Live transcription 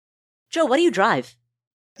Joe, what do you drive?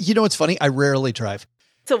 You know what's funny? I rarely drive.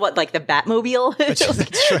 So what, like the Batmobile?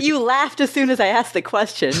 That's right. You laughed as soon as I asked the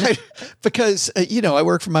question. Because, I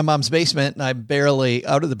work from my mom's basement and I'm barely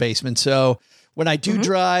out of the basement. So when I do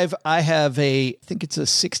drive, I have I think it's a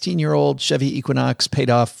 16-year-old Chevy Equinox paid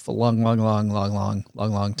off a long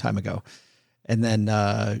time ago. And then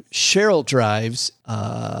Cheryl drives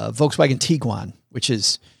Volkswagen Tiguan, which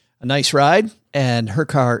is a nice ride. And her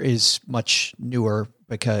car is much newer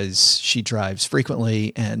because she drives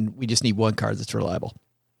frequently and we just need one car that's reliable.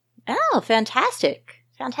 Oh, fantastic.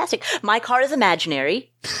 Fantastic. My car is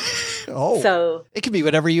imaginary. Oh, so it can be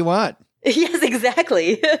whatever you want. Yes,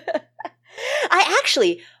 exactly.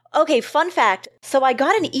 Okay, fun fact. So I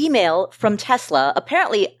got an email from Tesla.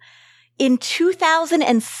 Apparently in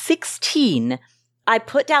 2016, I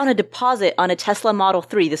put down a deposit on a Tesla Model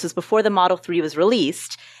 3. This was before the Model 3 was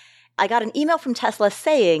released. I got an email from Tesla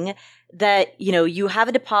saying that, you have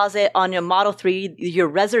a deposit on your Model 3. Your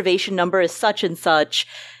reservation number is such and such.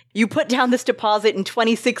 You put down this deposit in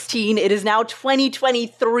 2016. It is now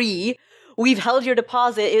 2023. We've held your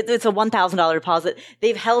deposit. It's a $1,000 deposit.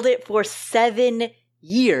 They've held it for 7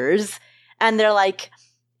 years. And they're like,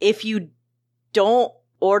 if you don't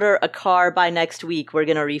order a car by next week, we're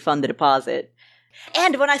going to refund the deposit.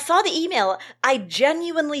 And when I saw the email, I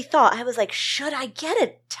genuinely thought, I was like, should I get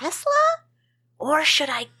a Tesla or should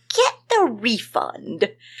I get the refund?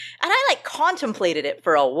 And I contemplated it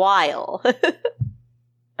for a while.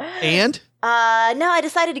 And? No, I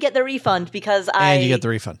decided to get the refund because And you get the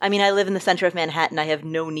refund. I mean, I live in the center of Manhattan. I have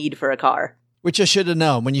no need for a car. Which I should have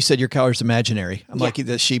known when you said your car is imaginary. I'm lucky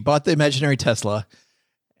that she bought the imaginary Tesla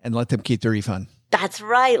and let them keep the refund. That's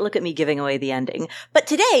right. Look at me giving away the ending. But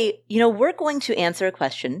today, we're going to answer a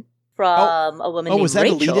question from a woman named was that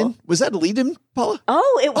Rachel. a lead-in? Was that a lead-in, Paula?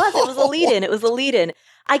 Oh, it was. It was a lead-in. It was a lead-in.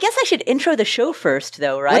 I guess I should intro the show first,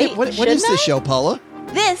 though, right? What is the show, Paula?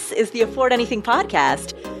 This is the Afford Anything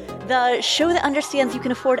podcast, the show that understands you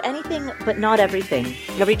can afford anything, but not everything.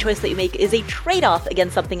 Every choice that you make is a trade-off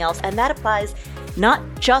against something else, and that applies not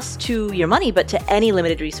just to your money, but to any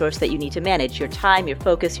limited resource that you need to manage, your time, your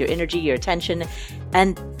focus, your energy, your attention.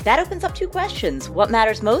 And that opens up 2 questions. What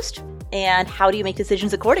matters most? And how do you make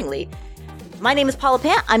decisions accordingly? My name is Paula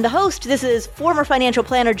Pant. I'm the host. This is former financial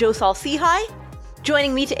planner Joe Saul-Sehy,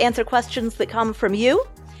 joining me to answer questions that come from you.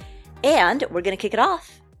 And we're going to kick it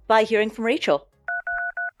off by hearing from Rachel.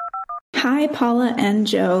 Hi, Paula and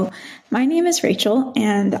Joe. My name is Rachel,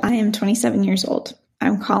 and I am 27 years old.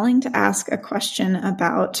 I'm calling to ask a question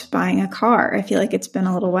about buying a car. I feel like it's been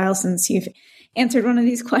a little while since you've answered one of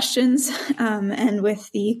these questions. And with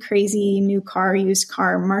the crazy new car, used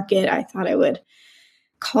car market, I thought I would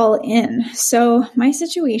call in. So my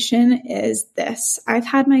situation is this. I've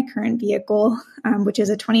had my current vehicle, which is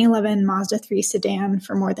a 2011 Mazda 3 sedan,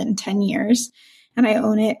 for more than 10 years, and I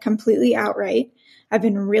own it completely outright. I've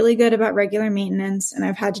been really good about regular maintenance, and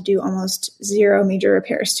I've had to do almost 0 major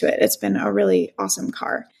repairs to it. It's been a really awesome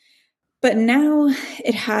car. But now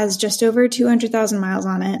it has just over 200,000 miles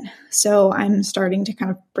on it, so I'm starting to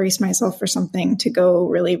kind of brace myself for something to go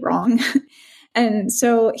really wrong. And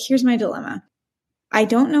so here's my dilemma. I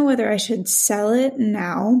don't know whether I should sell it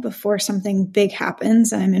now before something big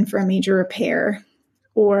happens and I'm in for a major repair,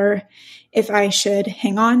 or if I should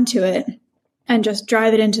hang on to it and just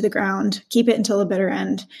drive it into the ground, keep it until the bitter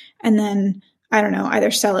end, and then, I don't know,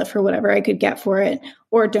 either sell it for whatever I could get for it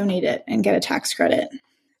or donate it and get a tax credit.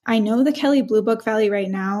 I know the Kelley Blue Book value right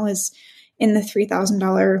now is in the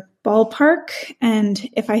 $3,000 ballpark, and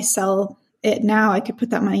if I sell it now, I could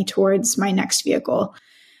put that money towards my next vehicle.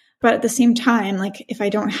 But at the same time, if I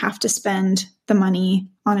don't have to spend the money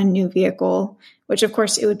on a new vehicle, which of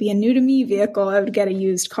course it would be a new to me vehicle, I would get a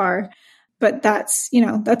used car. But that's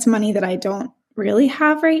money that I don't really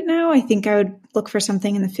have right now. I think I would look for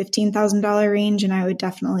something in the $15,000 range, and I would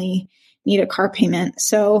definitely need a car payment.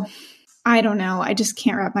 So I don't know. I just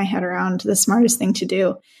can't wrap my head around the smartest thing to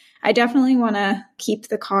do. I definitely want to keep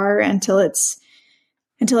the car until it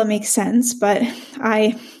makes sense, but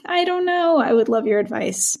I don't know. I would love your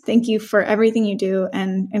advice. Thank you for everything you do,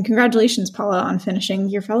 and congratulations, Paula, on finishing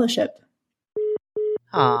your fellowship.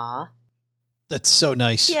 Aw. That's so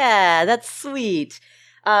nice. Yeah, that's sweet.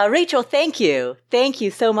 Rachel, thank you. Thank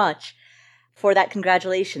you so much for that.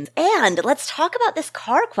 Congratulations. And let's talk about this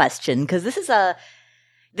car question, because this is a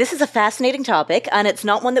fascinating topic, and it's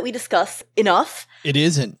not one that we discuss enough. It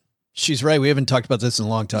isn't. She's right. We haven't talked about this in a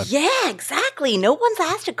long time. Yeah, exactly. No one's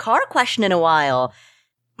asked a car question in a while.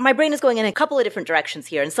 My brain is going in a couple of different directions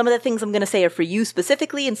here, and some of the things I'm going to say are for you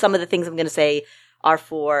specifically, and some of the things I'm going to say are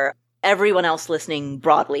for everyone else listening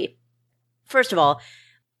broadly. First of all,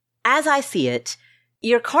 as I see it,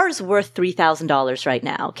 your car's worth $3,000 right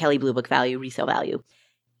now, Kelley Blue Book value, resale value.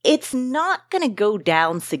 It's not going to go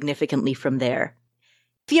down significantly from there.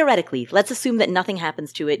 Theoretically, let's assume that nothing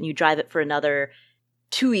happens to it and you drive it for another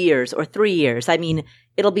 2 years or 3 years. I mean,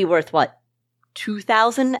 it'll be worth what?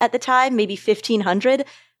 $2,000 at the time, maybe $1,500.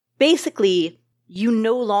 Basically, you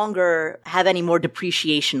no longer have any more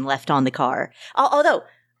depreciation left on the car. Although,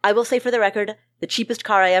 I will say for the record, the cheapest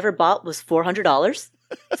car I ever bought was $400.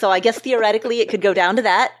 So I guess theoretically it could go down to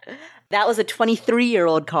that. That was a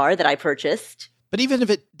 23-year-old car that I purchased. But even if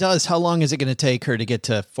it does, how long is it going to take her to get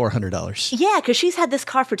to $400? Yeah, because she's had this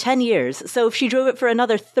car for 10 years. So if she drove it for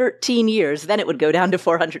another 13 years, then it would go down to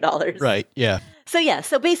 $400. Right, yeah.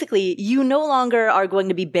 So basically, you no longer are going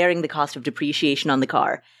to be bearing the cost of depreciation on the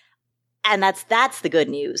car. And that's the good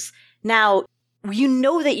news. Now, you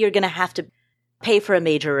know that you're going to have to pay for a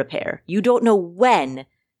major repair. You don't know when,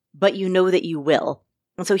 but you know that you will.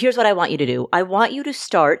 And so here's what I want you to do. I want you to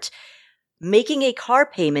start making a car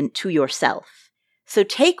payment to yourself. So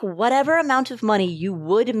take whatever amount of money you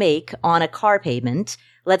would make on a car payment.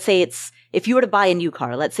 Let's say if you were to buy a new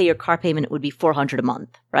car, let's say your car payment would be $400 a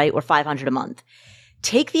month, right? Or $500 a month.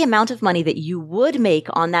 Take the amount of money that you would make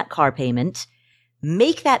on that car payment,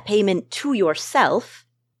 make that payment to yourself,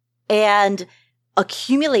 and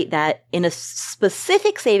accumulate that in a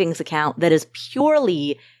specific savings account that is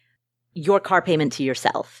purely your car payment to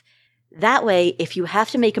yourself. That way, if you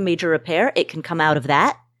have to make a major repair, it can come out of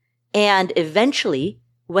that. And eventually,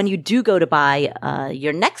 when you do go to buy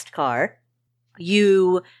your next car,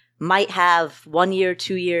 you might have 1 year,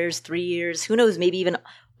 2 years, 3 years, who knows, maybe even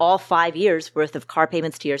all 5 years worth of car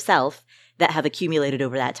payments to yourself that have accumulated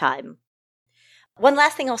over that time. One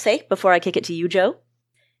last thing I'll say before I kick it to you, Joe.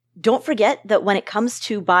 Don't forget that when it comes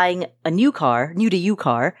to buying a new to you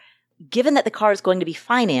car, given that the car is going to be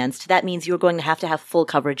financed, that means you're going to have full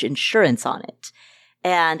coverage insurance on it.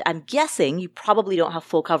 And I'm guessing you probably don't have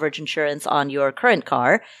full coverage insurance on your current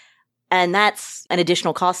car, and that's an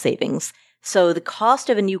additional cost savings. So the cost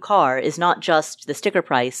of a new car is not just the sticker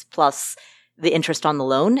price plus the interest on the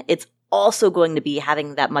loan. It's also going to be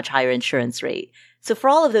having that much higher insurance rate. So for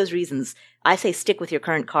all of those reasons, I say stick with your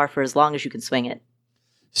current car for as long as you can swing it.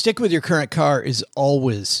 Stick with your current car is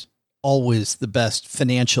always the best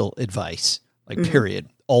financial advice, period,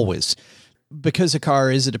 always. Because a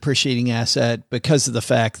car is a depreciating asset, because of the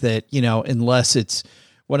fact that, unless it's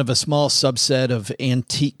one of a small subset of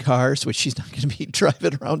antique cars, which she's not going to be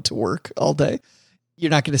driving around to work all day,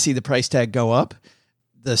 you're not going to see the price tag go up.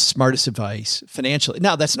 The smartest advice financially.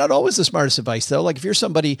 Now, that's not always the smartest advice, though. Like if you're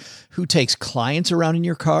somebody who takes clients around in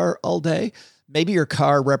your car all day, maybe your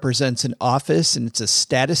car represents an office and it's a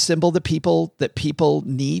status symbol that people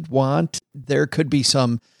want. There could be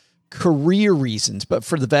some career reasons, but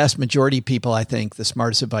for the vast majority of people, I think the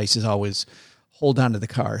smartest advice is always hold on to the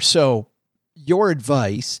car. So your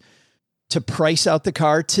advice to price out the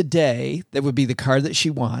car today, that would be the car that she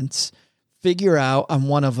wants, figure out on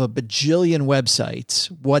one of a bajillion websites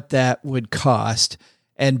what that would cost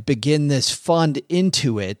and begin this fund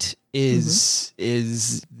into it is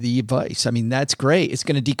the advice. I mean, that's great. It's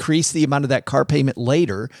going to decrease the amount of that car payment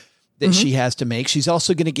later that she has to make. She's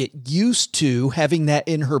also going to get used to having that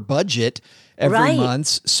in her budget every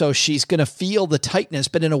month. So she's going to feel the tightness,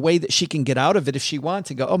 but in a way that she can get out of it if she wants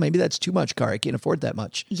and go, oh, maybe that's too much car. I can't afford that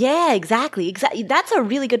much. Yeah, exactly. That's a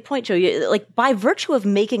really good point, Joe. By virtue of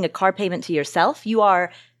making a car payment to yourself, you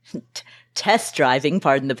are test driving,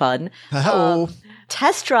 pardon the pun.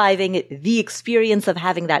 Test driving the experience of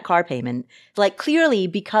having that car payment. Clearly,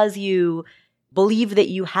 because you believe that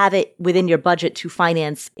you have it within your budget to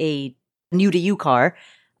finance a new to you car,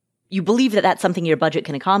 you believe that that's something your budget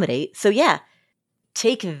can accommodate. So yeah,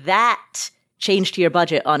 take that change to your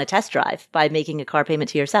budget on a test drive by making a car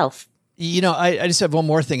payment to yourself. I just have one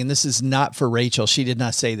more thing, and this is not for Rachel. She did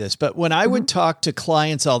not say this, but when I would talk to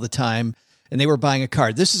clients all the time and they were buying a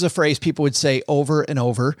car, this is a phrase people would say over and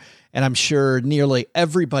over. And I'm sure nearly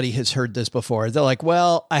everybody has heard this before. They're like,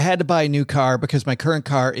 well, I had to buy a new car because my current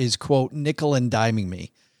car is, quote, nickel and diming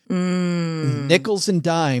me. Nickels and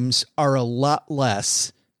dimes are a lot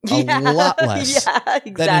less than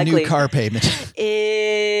a new car payment.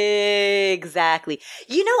 Exactly.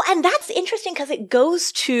 And that's interesting because it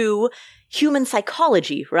goes to human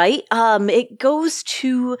psychology, right? It goes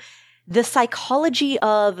to the psychology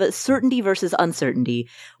of certainty versus uncertainty.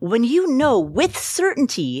 When you know with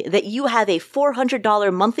certainty that you have a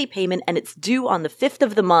 $400 monthly payment and it's due on the 5th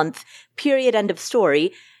of the month, period, end of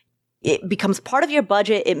story, it becomes part of your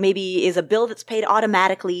budget. It maybe is a bill that's paid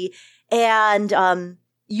automatically, and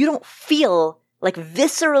you don't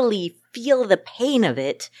viscerally feel the pain of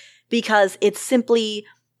it because it's simply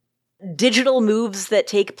digital moves that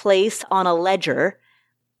take place on a ledger,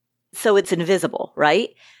 so it's invisible, right?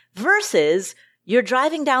 Versus you're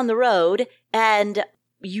driving down the road and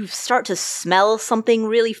you start to smell something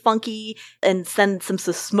really funky, and then some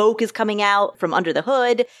smoke is coming out from under the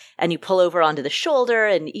hood, and you pull over onto the shoulder,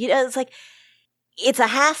 and it's like, it's a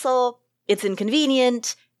hassle, it's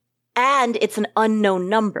inconvenient, and it's an unknown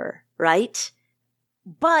number, right?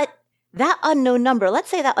 But that unknown number, let's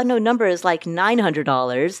say that unknown number is like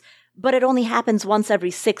 $900, but it only happens once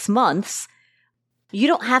every 6 months. You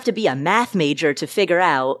don't have to be a math major to figure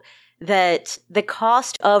out that the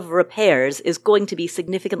cost of repairs is going to be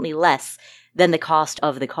significantly less than the cost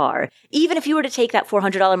of the car. Even if you were to take that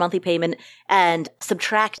 $400 monthly payment and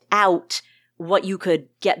subtract out what you could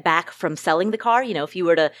get back from selling the car, if you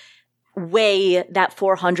were to weigh that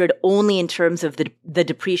 $400 only in terms of the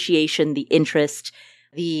depreciation, the interest,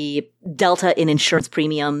 the delta in insurance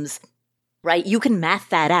premiums, right? You can math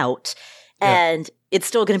that out, and it's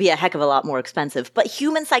still going to be a heck of a lot more expensive. But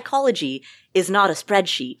human psychology is not a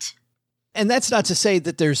spreadsheet. And that's not to say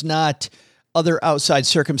that there's not other outside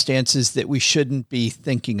circumstances that we shouldn't be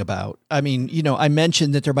thinking about. I mean, I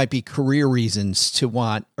mentioned that there might be career reasons to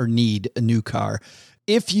want or need a new car.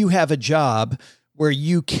 If you have a job where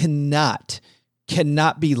you cannot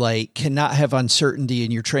be late, cannot have uncertainty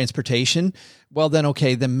in your transportation, well, then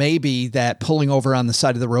maybe that pulling over on the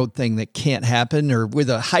side of the road thing that can't happen, or with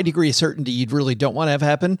a high degree of certainty you'd really don't want to have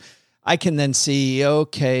happen, I can then see,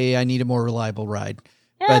 I need a more reliable ride.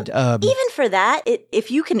 Yeah, but even for that,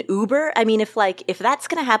 if you can Uber, I mean, if that's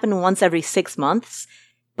going to happen once every 6 months,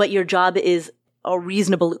 but your job is a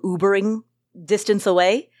reasonable Ubering distance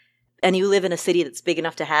away, and you live in a city that's big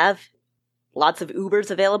enough to have lots of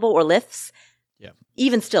Ubers available or Lyfts,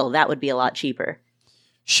 even still, that would be a lot cheaper.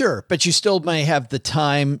 Sure, but you still may have the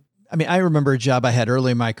time. I mean, I remember a job I had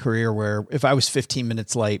early in my career where if I was 15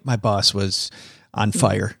 minutes late, my boss was on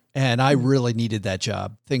fire, and I really needed that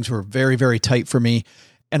job. Things were very, very tight for me,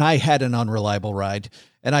 and I had an unreliable ride,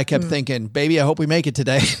 and I kept thinking, baby, I hope we make it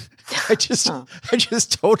today. I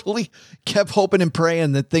just totally kept hoping and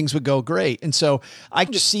praying that things would go great. And so I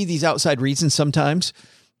just see these outside reasons sometimes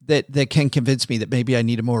that can convince me that maybe I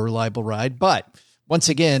need a more reliable ride. But once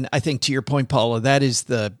again, I think to your point, Paula, that is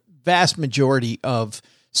the vast majority of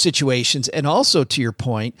situations. And also to your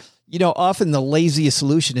point, often the laziest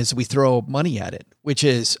solution is we throw money at it, which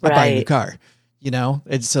is I buy a new car.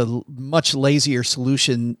 It's a much lazier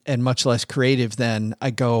solution and much less creative than I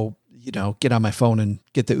go, get on my phone and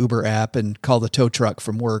get the Uber app and call the tow truck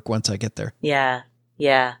from work once I get there. Yeah.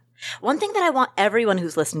 Yeah. One thing that I want everyone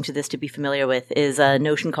who's listening to this to be familiar with is a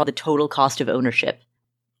notion called the total cost of ownership.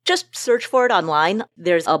 Just search for it online.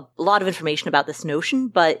 There's a lot of information about this notion,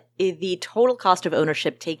 but the total cost of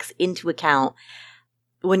ownership takes into account,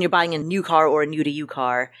 when you're buying a new car or a new-to-you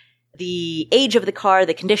car, the age of the car,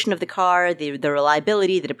 the condition of the car, the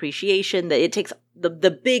reliability, the depreciation. It takes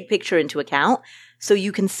the big picture into account so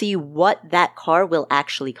you can see what that car will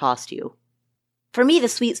actually cost you. For me, the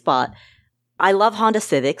sweet spot, I love Honda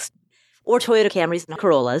Civics or Toyota Camrys and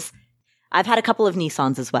Corollas. I've had a couple of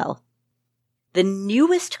Nissans as well. The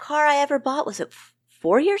newest car I ever bought, was it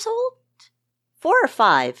 4 years old? 4 or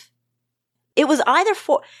 5? It was either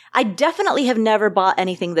 4. I definitely have never bought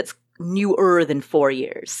anything that's newer than 4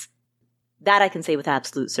 years. That I can say with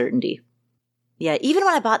absolute certainty. Yeah, even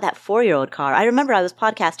when I bought that 4-year-old car, I remember I was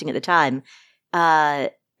podcasting at the time,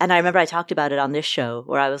 and I remember I talked about it on this show,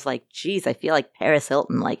 where I was like, geez, I feel like Paris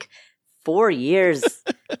Hilton, 4 years.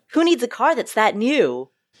 Who needs a car that's that new?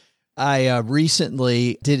 I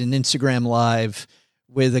recently did an Instagram Live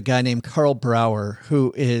with a guy named Carl Brower,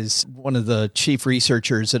 who is one of the chief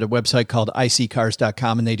researchers at a website called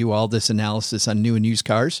iSeeCars.com, and they do all this analysis on new and used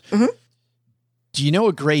cars. Mm-hmm. Do you know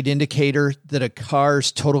a great indicator that a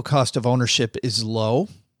car's total cost of ownership is low?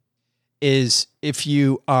 Is if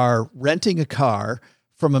you are renting a car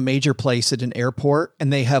from a major place at an airport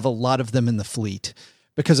and they have a lot of them in the fleet.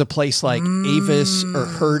 Because a place like Avis or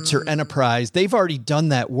Hertz or Enterprise, they've already done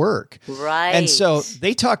that work. Right. And so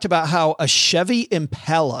they talked about how a Chevy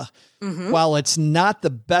Impala, while it's not the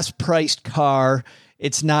best priced car,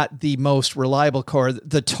 it's not the most reliable car,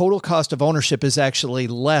 the total cost of ownership is actually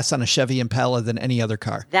less on a Chevy Impala than any other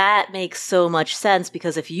car. That makes so much sense,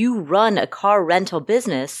 because if you run a car rental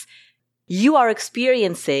business, you are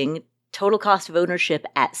experiencing total cost of ownership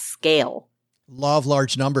at scale. Law of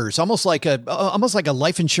large numbers, almost like a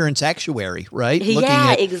life insurance actuary, right?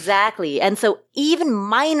 Exactly. And so even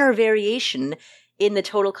minor variation in the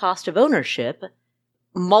total cost of ownership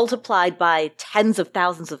multiplied by tens of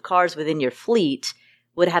thousands of cars within your fleet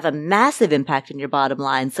would have a massive impact on your bottom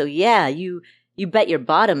line. So yeah, you bet your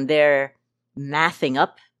bottom they're mathing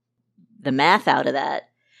up the math out of that.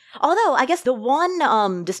 Although, I guess the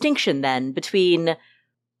one distinction then between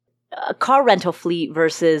a car rental fleet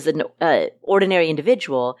versus an ordinary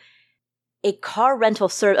individual, a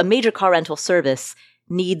major car rental service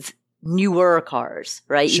needs newer cars,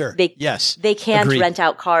 right? Sure. Yes. They can't Agreed. rent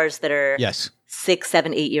out cars that are Yes. 6,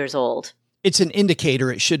 7, 8 years old. It's an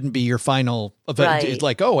indicator. It shouldn't be your final event. Right. It's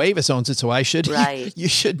like, oh, Avis owns it, so I should. Right. You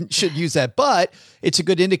should use that. But it's a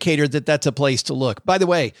good indicator that that's a place to look. By the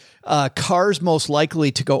way, cars most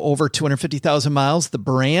likely to go over 250,000 miles, the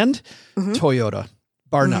brand, Toyota,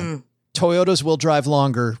 bar none. Toyotas will drive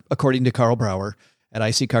longer, according to Carl Brower at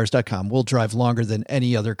iccars.com, will drive longer than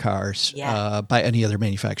any other cars by any other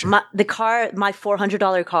manufacturer. My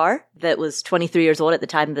 $400 car that was 23 years old at the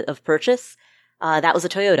time of purchase, that was a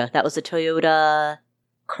Toyota. That was a Toyota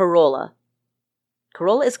Corolla.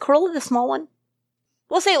 Is Corolla the small one?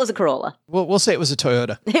 We'll say it was a Corolla. We'll say it was a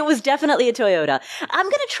Toyota. It was definitely a Toyota. I'm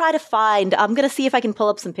going to see if I can pull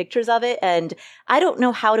up some pictures of it. And I don't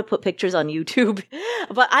know how to put pictures on YouTube,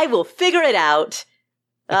 but I will figure it out.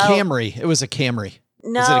 A Camry. It was a Camry.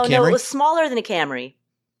 No, Is it a Camry? no, it was smaller than a Camry.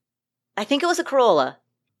 I think it was a Corolla.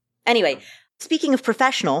 Anyway, speaking of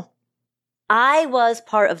professional, I was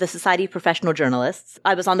part of the Society of Professional Journalists.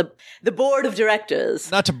 I was on the board of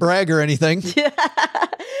directors. Not to brag or anything.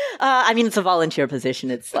 I mean, it's a volunteer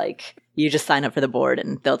position. It's like you just sign up for the board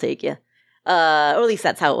and they'll take you. Or at least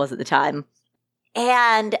that's how it was at the time.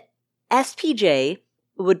 And SPJ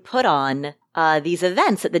would put on these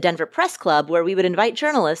events at the Denver Press Club where we would invite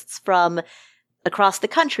journalists from across the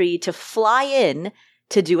country to fly in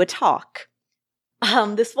to do a talk.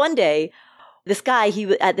 This one day, this guy,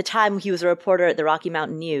 at the time, he was a reporter at the Rocky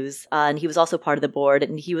Mountain News, and he was also part of the board.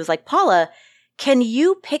 And he was like, Paula, can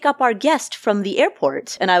you pick up our guest from the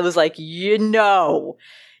airport? And I was like, you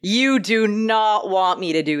do not want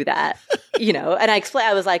me to do that. And I explained,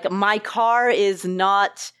 I was like, my car is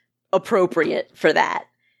not appropriate for that.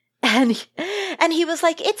 And he was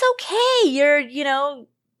like, it's okay.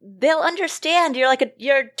 They'll understand.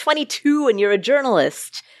 You're 22 and you're a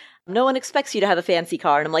journalist. No one expects you to have a fancy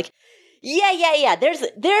car. And I'm like, yeah.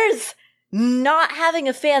 There's not having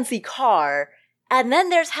a fancy car. And then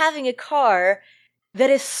there's having a car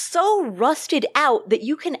that is so rusted out that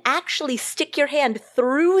you can actually stick your hand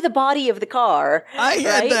through the body of the car. I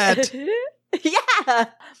had that. Yeah.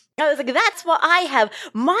 I was like, that's what I have.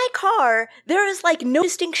 My car, there is like no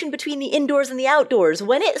distinction between the indoors and the outdoors.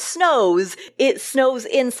 When it snows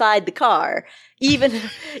inside the car. Even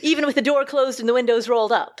with the door closed and the windows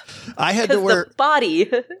rolled up. I had to wear the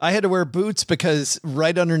body. I had to wear boots because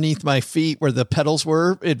right underneath my feet where the pedals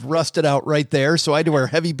were, it rusted out right there. So I had to wear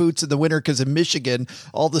heavy boots in the winter because in Michigan,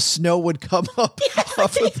 all the snow would come up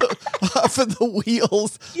off of the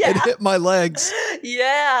wheels and hit my legs.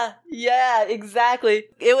 Yeah, exactly.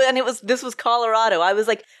 This was Colorado.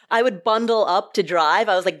 I would bundle up to drive.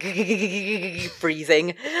 I was like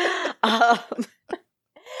freezing.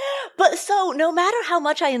 But so no matter how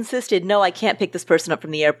much I insisted, no, I can't pick this person up from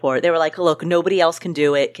the airport. They were like, look, nobody else can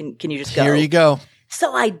do it. Can you just go? Here you go.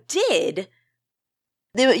 So I did.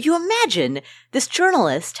 You imagine this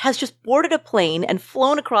journalist has just boarded a plane and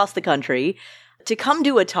flown across the country to come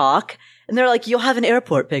do a talk. And they're like, you'll have an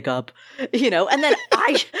airport pickup, and then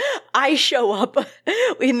I show up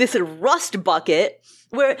in this rust bucket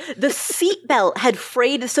where the seatbelt had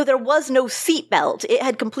frayed. So there was no seatbelt. It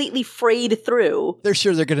had completely frayed through. They're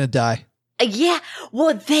sure they're going to die. Yeah.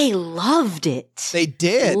 Well, they loved it. They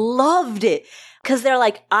did. Loved it. Because they're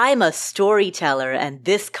like, I'm a storyteller and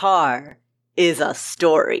this car is a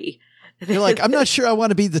story. You're like, I'm not sure I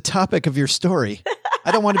want to be the topic of your story.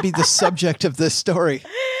 I don't want to be the subject of this story.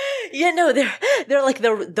 Yeah, no, they're like,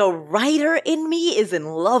 the writer in me is in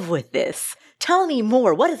love with this. Tell me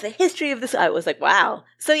more. What is the history of this? I was like, wow.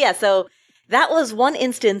 So that was one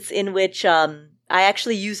instance in which I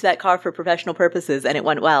actually used that car for professional purposes and it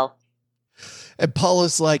went well. And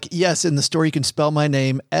Paula's like, yes, in the story you can spell my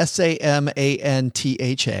name Samantha.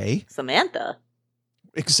 Samantha.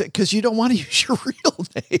 Because you don't want to use your real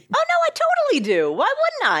name. Oh, no, I totally do. Why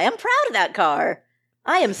wouldn't I? I'm proud of that car.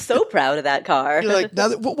 I am so proud of that car. You're like,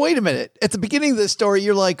 wait a minute. At the beginning of this story,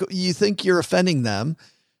 you're like, you think you're offending them,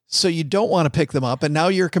 so you don't want to pick them up, and now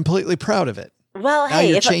you're completely proud of it. Well, now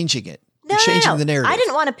you're changing it. You're changing the narrative. I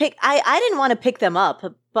didn't want to pick them up,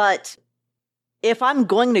 but if I'm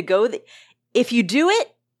going to go, if you do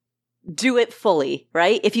it fully,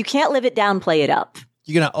 right? If you can't live it down, play it up.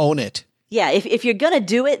 You're going to own it. Yeah, if you're going to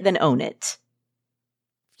do it, then own it.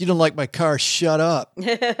 You don't like my car, shut up.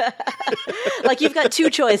 Like you've got two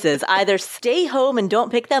choices. Either stay home and don't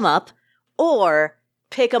pick them up or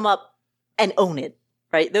pick them up and own it,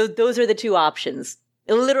 right? Those are the two options.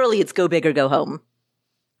 Literally, it's go big or go home.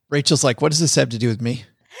 Rachel's like, what does this have to do with me?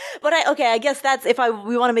 But I guess that's,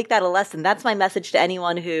 we want to make that a lesson, that's my message to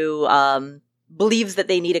anyone who believes that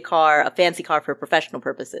they need a fancy car for professional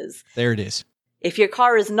purposes. There it is. If your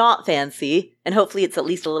car is not fancy, and hopefully it's at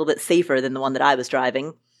least a little bit safer than the one that I was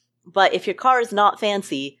driving, but if your car is not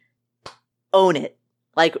fancy, own it.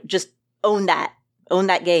 Like, just own that. Own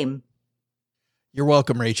that game. You're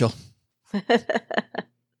welcome, Rachel.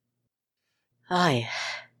 Ay,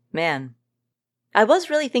 man. I was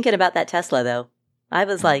really thinking about that Tesla, though. I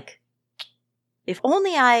was like, if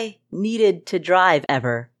only I needed to drive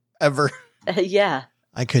ever. Ever. Yeah.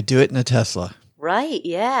 I could do it in a Tesla. Right,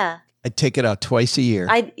 yeah. I'd take it out twice a year.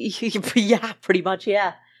 Yeah, pretty much,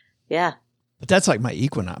 yeah. Yeah. But that's like my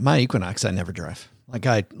Equinox. My Equinox, I never drive. Like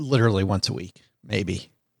I literally once a week, maybe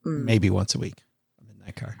once a week. I'm in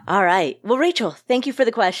that car. All right. Well, Rachel, thank you for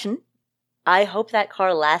the question. I hope that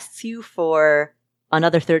car lasts you for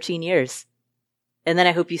another 13 years. And then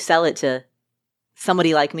I hope you sell it to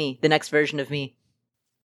somebody like me, the next version of me.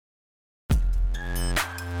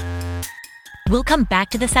 We'll come back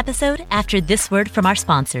to this episode after this word from our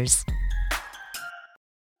sponsors.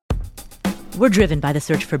 We're driven by the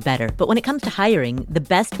search for better, but when it comes to hiring, the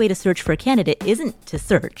best way to search for a candidate isn't to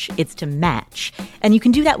search, it's to match. And you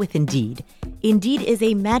can do that with Indeed. Indeed is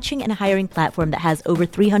a matching and hiring platform that has over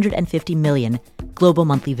 350 million global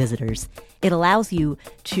monthly visitors. It allows you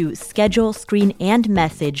to schedule, screen, and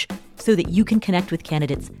message so that you can connect with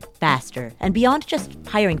candidates faster. And beyond just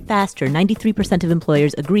hiring faster, 93% of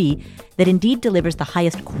employers agree that Indeed delivers the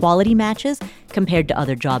highest quality matches compared to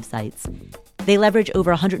other job sites. They leverage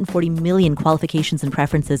over 140 million qualifications and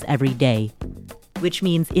preferences every day, which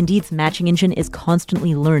means Indeed's matching engine is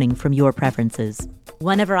constantly learning from your preferences.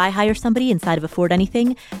 Whenever I hire somebody inside of Afford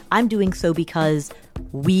Anything, I'm doing so because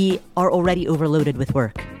we are already overloaded with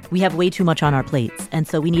work. We have way too much on our plates, and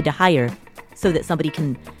so we need to hire so that somebody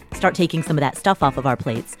can start taking some of that stuff off of our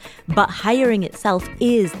plates. But hiring itself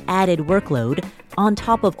is added workload on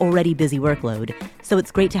top of already busy workload. So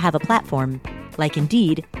it's great to have a platform like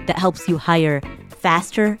Indeed that helps you hire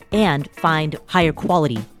faster and find higher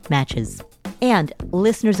quality matches. And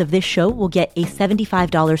listeners of this show will get a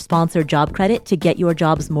 $75 sponsored job credit to get your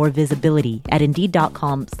jobs more visibility at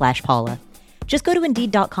Indeed.com/Paula. Just go to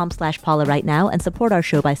Indeed.com/Paula right now and support our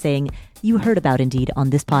show by saying you heard about Indeed on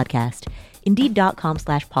this podcast.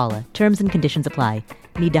 Indeed.com/Paula. Terms and conditions apply.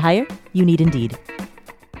 Need to hire? You need Indeed.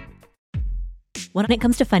 When it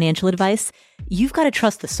comes to financial advice, you've got to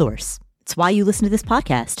trust the source. It's why you listen to this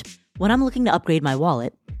podcast. When I'm looking to upgrade my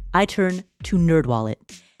wallet, I turn to NerdWallet.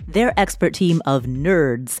 Their expert team of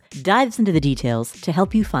nerds dives into the details to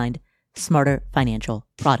help you find smarter financial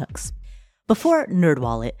products. Before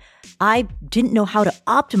NerdWallet, I didn't know how to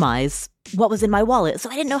optimize what was in my wallet, so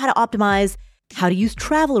I didn't know how to optimize how to use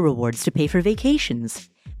travel rewards to pay for vacations.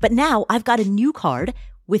 But now I've got a new card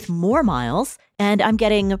with more miles, and I'm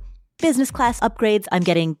getting business class upgrades, I'm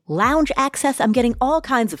getting lounge access, I'm getting all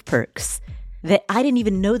kinds of perks that I didn't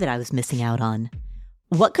even know that I was missing out on.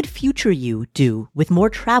 What could future you do with more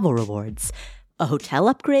travel rewards? A hotel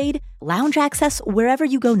upgrade, lounge access, wherever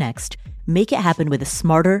you go next. Make it happen with a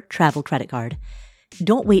smarter travel credit card.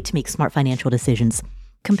 Don't wait to make smart financial decisions.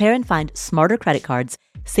 Compare and find smarter credit cards,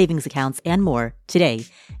 savings accounts, and more today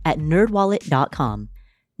at nerdwallet.com.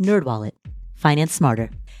 NerdWallet. Finance smarter.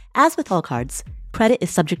 As with all cards, credit is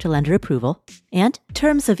subject to lender approval, and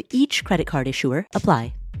terms of each credit card issuer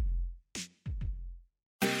apply.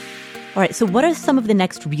 All right, so what are some of the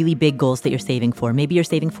next really big goals that you're saving for? Maybe you're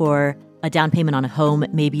saving for a down payment on a home.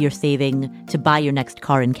 Maybe you're saving to buy your next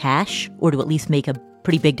car in cash, or to at least make a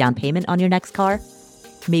pretty big down payment on your next car.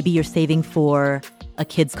 Maybe you're saving for a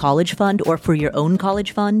kid's college fund or for your own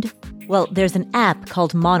college fund. Well, there's an app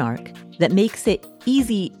called Monarch that makes it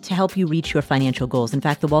easy to help you reach your financial goals. In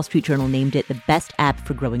fact, the Wall Street Journal named it the best app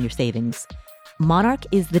for growing your savings. Monarch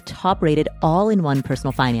is the top-rated all-in-one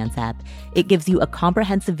personal finance app. It gives you a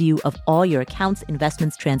comprehensive view of all your accounts,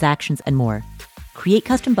 investments, transactions, and more. Create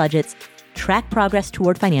custom budgets, track progress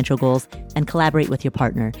toward financial goals, and collaborate with your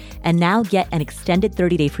partner. And now get an extended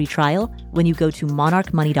 30-day free trial when you go to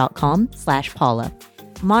monarchmoney.com/Paula.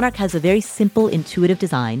 Monarch has a very simple, intuitive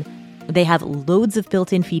design. They have loads of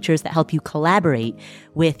built-in features that help you collaborate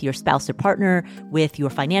with your spouse or partner, with your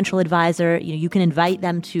financial advisor. You can invite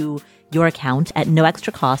them to your account at no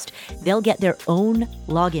extra cost. They'll get their own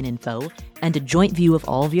login info and a joint view of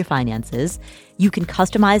all of your finances. You can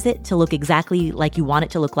customize it to look exactly like you want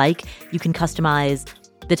it to look like. You can customize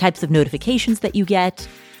the types of notifications that you get.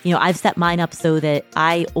 I've set mine up so that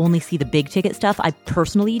I only see the big ticket stuff. I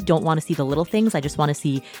personally don't want to see the little things. I just want to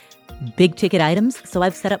see big ticket items, so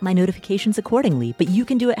I've set up my notifications accordingly, but you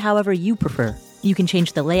can do it however you prefer. You can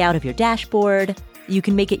change the layout of your dashboard, you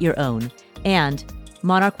can make it your own, and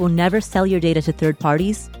Monarch will never sell your data to third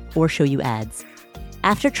parties or show you ads.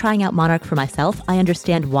 After trying out Monarch for myself, I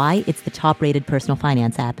understand why it's the top-rated personal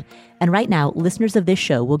finance app. And right now, listeners of this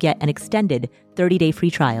show will get an extended 30-day free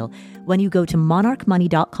trial when you go to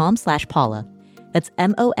monarchmoney.com/Paula. That's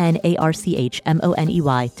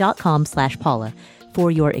monarchmoney.com/Paula for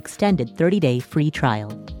your extended 30-day free trial.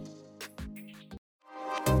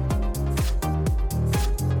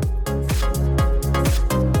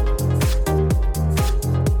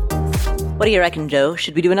 What do you reckon, Joe?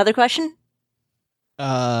 Should we do another question?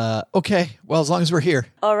 Okay. Well, as long as we're here.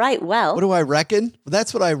 All right, well. What do I reckon? Well,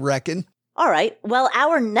 that's what I reckon. All right. Well,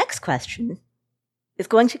 our next question is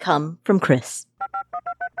going to come from Chris.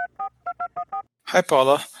 Hi,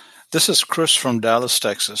 Paula. This is Chris from Dallas,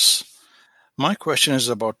 Texas. My question is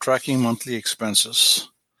about tracking monthly expenses.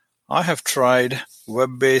 I have tried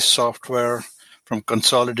web-based software from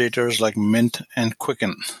consolidators like Mint and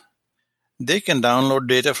Quicken. They can download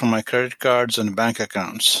data from my credit cards and bank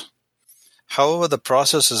accounts. However, the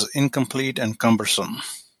process is incomplete and cumbersome.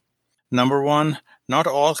 Number one, not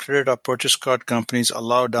all credit or purchase card companies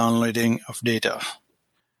allow downloading of data.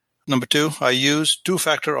 Number two, I use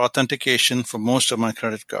two-factor authentication for most of my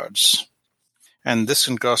credit cards, and this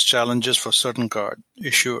can cause challenges for certain card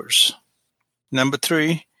issuers. Number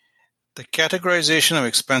three, the categorization of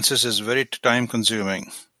expenses is very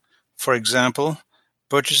time-consuming. For example,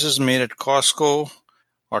 purchases made at Costco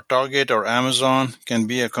or Target or Amazon can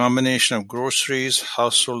be a combination of groceries,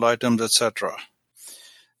 household items, etc.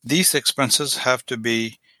 These expenses have to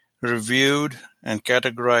be reviewed and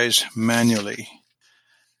categorized manually.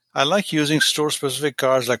 I like using store-specific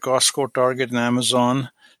cards like Costco, Target, and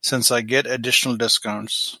Amazon since I get additional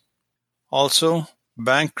discounts. Also,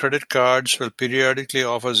 bank credit cards will periodically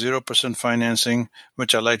offer 0% financing,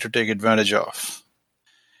 which I like to take advantage of.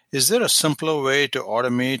 Is there a simpler way to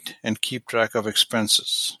automate and keep track of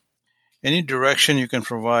expenses? Any direction you can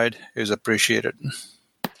provide is appreciated.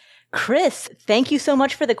 Chris, thank you so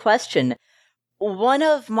much for the question. One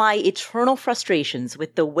of my eternal frustrations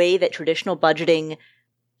with the way that traditional budgeting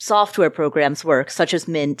software programs work, such as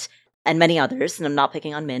Mint and many others, and I'm not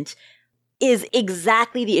picking on Mint, is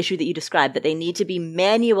exactly the issue that you described, that they need to be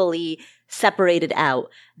manually separated out.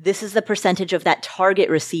 This is the percentage of that Target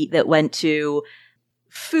receipt that went to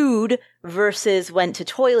food versus went to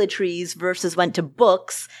toiletries versus went to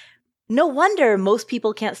books. No wonder most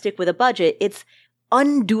people can't stick with a budget. It's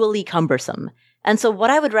unduly cumbersome. And so what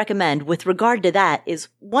I would recommend with regard to that is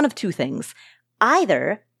one of two things.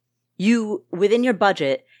 Either you, within your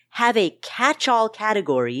budget, have a catch-all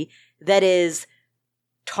category that is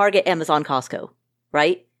Target, Amazon, Costco,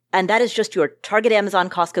 right? And that is just your Target, Amazon,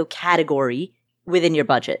 Costco category within your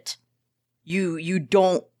budget. You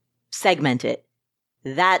don't segment it.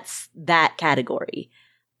 That's that category.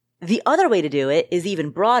 The other way to do it is even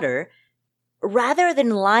broader. Rather than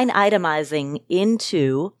line itemizing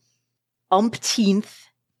into umpteenth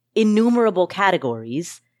innumerable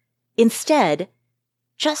categories, instead,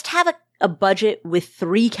 just have a budget with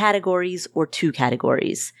 3 categories or 2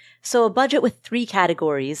 categories. So a budget with 3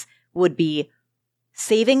 categories would be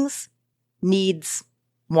savings, needs,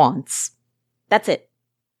 wants. That's it.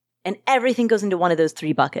 And everything goes into one of those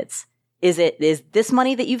 3 buckets. Is this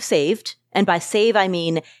money that you've saved? And by save, I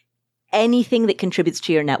mean anything that contributes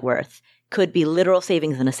to your net worth. Could be literal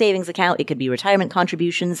savings in a savings account. It could be retirement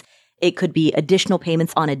contributions. It could be additional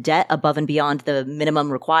payments on a debt above and beyond the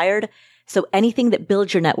minimum required. So anything that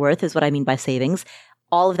builds your net worth is what I mean by savings.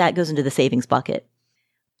 All of that goes into the savings bucket.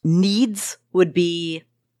 Needs would be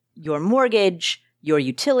your mortgage, your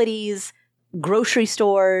utilities, grocery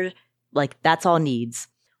store, like that's all needs.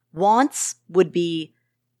 Wants would be,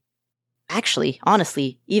 actually,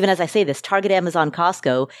 honestly, even as I say this, Target, Amazon,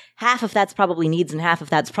 Costco, half of that's probably needs and half of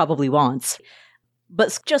that's probably wants.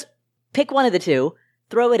 But just pick one of the two,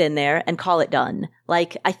 throw it in there, and call it done.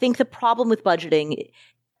 Like, I think the problem with budgeting,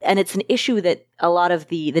 and it's an issue that a lot of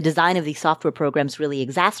the design of these software programs really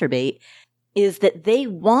exacerbate, is that they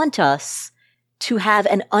want us to have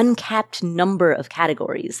an uncapped number of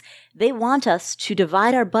categories. They want us to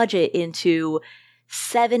divide our budget into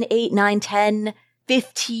 7, 8, 9, 10,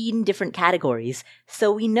 15 different categories.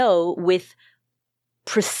 So we know with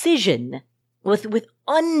precision, with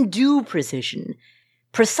undue precision,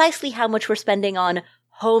 precisely how much we're spending on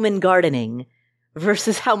home and gardening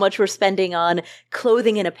versus how much we're spending on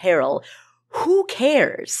clothing and apparel. Who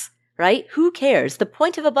cares, right? Who cares? The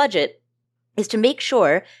point of a budget is to make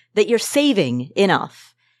sure that you're saving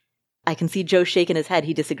enough. I can see Joe shaking his head.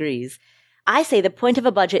 He disagrees. I say the point of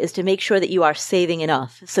a budget is to make sure that you are saving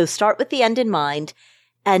enough. So start with the end in mind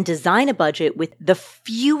and design a budget with the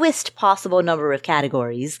fewest possible number of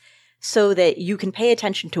categories so that you can pay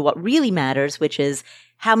attention to what really matters, which is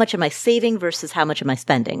how much am I saving versus how much am I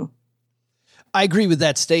spending? I agree with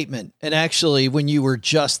that statement. And actually, when you were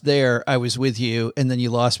just there, I was with you and then you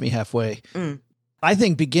lost me halfway. I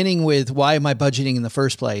think beginning with why am I budgeting in the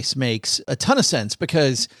first place makes a ton of sense,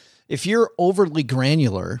 because if you're overly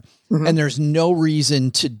granular and there's no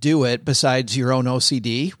reason to do it besides your own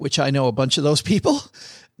OCD, which I know a bunch of those people,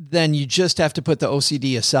 then you just have to put the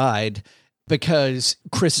OCD aside because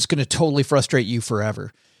Chris is going to totally frustrate you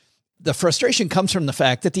forever. The frustration comes from the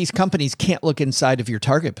fact that these companies can't look inside of your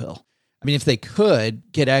Target bill. I mean, if they could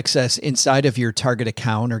get access inside of your Target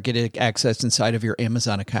account or get access inside of your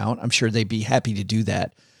Amazon account, I'm sure they'd be happy to do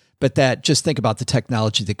that. But just think about the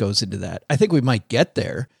technology that goes into that. I think we might get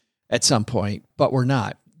there at some point, but we're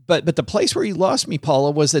not. But the place where you lost me,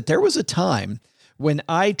 Paula, was that there was a time when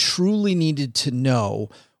I truly needed to know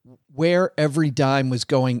where every dime was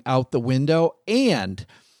going out the window, and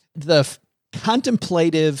the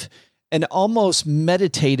contemplative and almost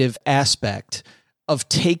meditative aspect of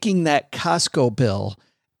taking that Costco bill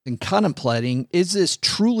and contemplating, is this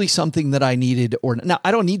truly something that I needed or not? Now,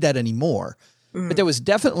 I don't need that anymore, but there was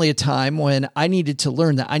definitely a time when I needed to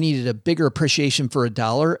learn that I needed a bigger appreciation for a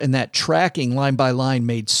dollar, and that tracking line by line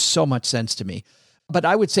made so much sense to me. But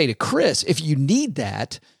I would say to Chris, if you need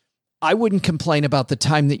that, I wouldn't complain about the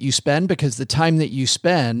time that you spend, because the time that you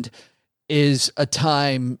spend is a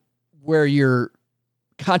time where your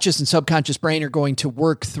conscious and subconscious brain are going to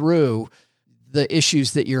work through the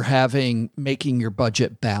issues that you're having, making your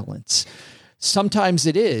budget balance. Sometimes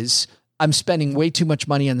it is, I'm spending way too much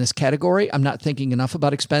money on this category. I'm not thinking enough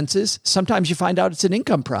about expenses. Sometimes you find out it's an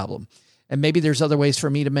income problem, and maybe there's other ways for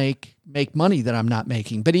me to make money that I'm not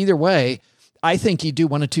making. But either way, I think you do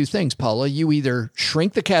one of two things, Paula. You either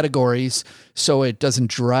shrink the categories so it doesn't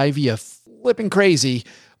drive you flipping crazy,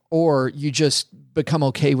 or you just become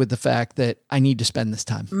okay with the fact that I need to spend this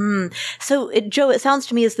time. So, Joe, it sounds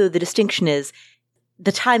to me as though the distinction is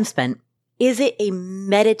the time spent. Is it a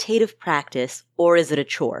meditative practice or is it a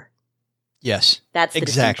chore? Yes. That's the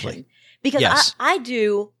distinction. Because yes. I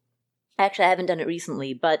do, actually, I haven't done it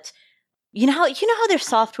recently, but you know how there's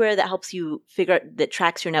software that helps you figure out, that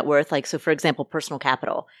tracks your net worth? Like, so for example, Personal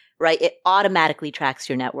Capital, right? It automatically tracks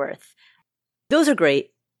your net worth. Those are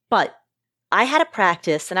great, but I had a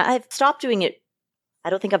practice, and I've stopped doing it. I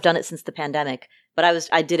don't think I've done it since the pandemic, but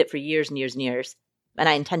I did it for years and years and years, and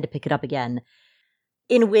I intend to pick it up again,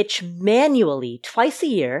 in which manually, twice a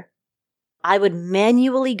year, I would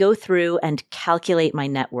manually go through and calculate my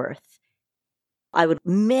net worth. I would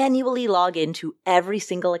manually log into every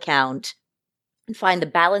single account and find the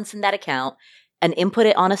balance in that account and input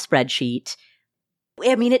it on a spreadsheet.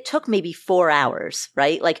 I mean, it took maybe 4 hours,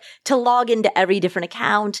 right? Like, to log into every different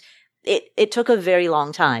account, it took a very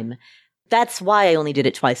long time. That's why I only did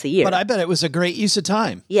it twice a year. But I bet it was a great use of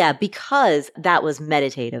time. Yeah, because that was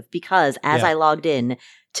meditative. Because as I logged in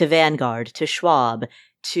to Vanguard, to Schwab,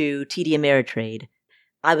 to TD Ameritrade,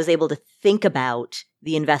 I was able to think about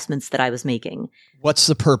the investments that I was making. What's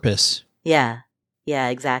the purpose? Yeah,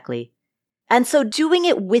 exactly. And so doing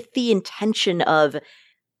it with the intention of,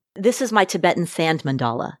 this is my Tibetan sand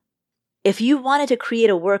mandala. If you wanted to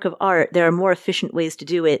create a work of art, there are more efficient ways to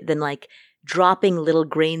do it than like dropping little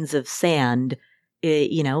grains of sand,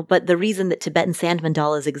 but the reason that Tibetan sand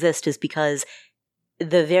mandalas exist is because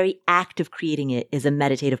the very act of creating it is a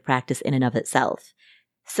meditative practice in and of itself.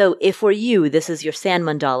 So if for you, this is your sand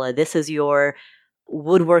mandala, this is your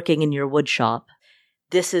woodworking in your wood shop,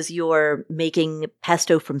 this is your making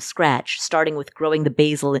pesto from scratch, starting with growing the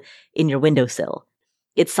basil in your windowsill.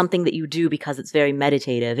 It's something that you do because it's very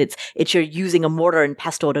meditative. It's you're using a mortar and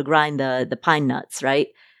pestle to grind the pine nuts, right?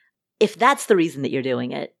 If that's the reason that you're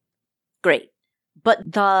doing it, great.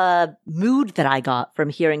 But the mood that I got from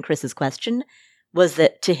hearing Chris's question was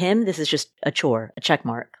that to him, this is just a chore, a check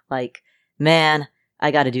mark. Like, man,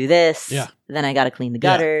 I got to do this. Yeah. Then I got to clean the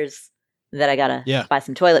gutters. Then I got to buy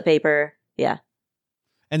some toilet paper. Yeah.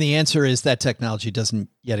 And the answer is that technology doesn't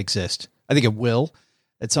yet exist. I think it will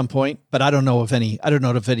at some point, but I don't know if any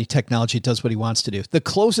technology does what he wants to do. The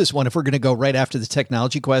closest one, if we're going to go right after the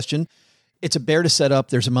technology question, it's a bear to set up.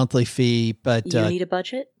 There's a monthly fee, but you need a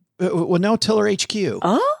budget? Well, no, Tiller HQ.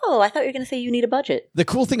 Oh, I thought you were going to say you need a budget. The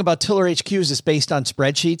cool thing about Tiller HQ is it's based on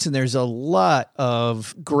spreadsheets, and there's a lot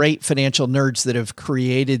of great financial nerds that have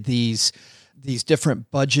created these these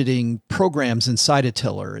different budgeting programs inside of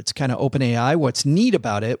Tiller. It's kind of OpenAI. What's neat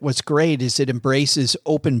about it, what's great is it embraces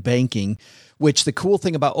open banking, which the cool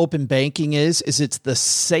thing about open banking is it's the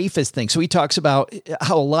safest thing. So he talks about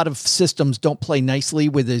how a lot of systems don't play nicely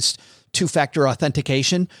with this two-factor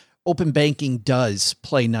authentication. Open banking does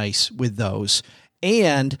play nice with those.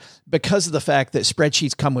 And because of the fact that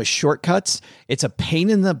spreadsheets come with shortcuts, it's a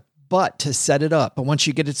pain in the butt to set it up. But once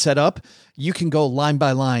you get it set up, you can go line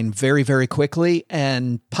by line very, very quickly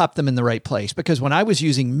and pop them in the right place. Because when I was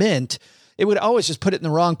using Mint, it would always just put it in the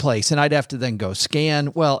wrong place and I'd have to then go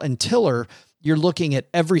scan. Well, in Tiller, you're looking at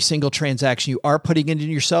every single transaction. You are putting it in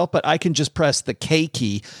yourself, but I can just press the K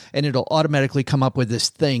key and it'll automatically come up with this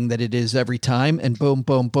thing that it is every time. And boom,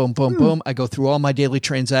 boom, boom, boom, boom. I go through all my daily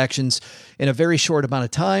transactions in a very short amount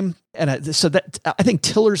of time. And so that I think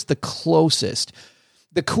Tiller's the closest.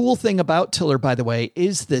 The cool thing about Tiller, by the way,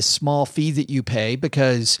 is this small fee that you pay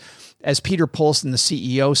because, as Peter Polson, the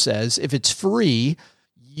CEO, says, if it's free,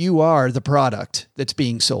 you are the product that's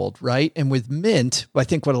being sold, right? And with Mint, I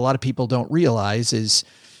think what a lot of people don't realize is,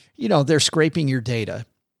 they're scraping your data.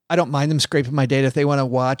 I don't mind them scraping my data. If they want to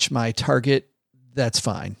watch my target, that's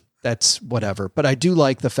fine. That's whatever. But I do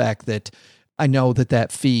like the fact that I know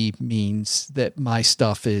that fee means that my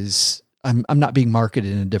stuff is... I'm not being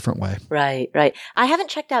marketed in a different way. Right. I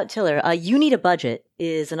haven't checked out Tiller. You Need a Budget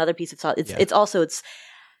is another piece of software. It's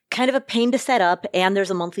kind of a pain to set up, and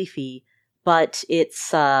there's a monthly fee, but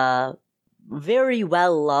it's very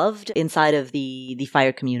well loved inside of the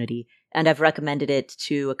FIRE community. And I've recommended it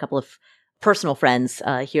to a couple of personal friends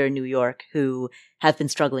here in New York who have been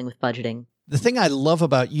struggling with budgeting. The thing I love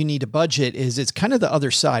about You Need a Budget is it's kind of the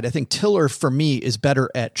other side. I think Tiller, for me, is better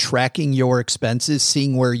at tracking your expenses,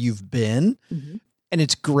 seeing where you've been. Mm-hmm. And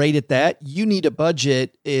it's great at that. You Need a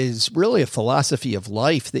Budget is really a philosophy of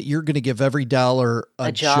life that you're going to give every dollar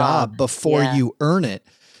a job before you earn it.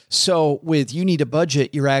 So with You Need a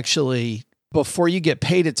Budget, you're actually, before you get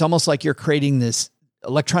paid, it's almost like you're creating this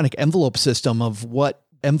electronic envelope system of what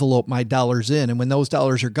envelope my dollar's in. And when those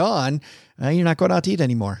dollars are gone, you're not going out to eat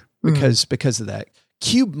anymore. Because of that.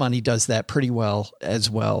 Cube Money does that pretty well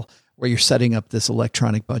as well, where you're setting up this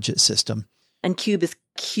electronic budget system. And Cube is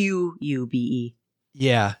Qube.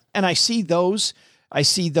 Yeah. And I see those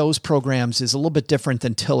programs as a little bit different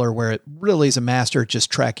than Tiller, where it really is a master at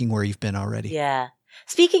just tracking where you've been already. Yeah.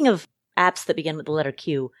 Speaking of apps that begin with the letter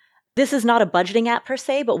Q, this is not a budgeting app per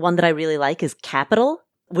se, but one that I really like is Capital,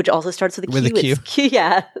 which also starts with a Q. With a Q? It's Q,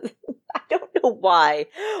 yeah. I don't know why.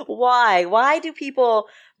 Why do people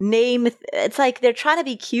name? It's like they're trying to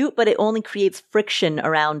be cute, but it only creates friction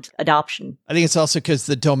around adoption. I think it's also because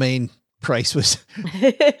the domain price was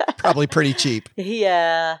probably pretty cheap.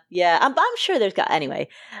 Yeah. I'm sure there's got, anyway,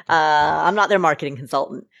 I'm not their marketing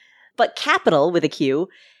consultant, but Capital with a Q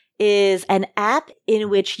is an app in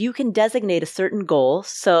which you can designate a certain goal.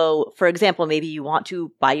 So for example, maybe you want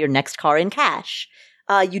to buy your next car in cash.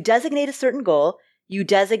 You designate a certain goal. You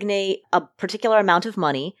designate a particular amount of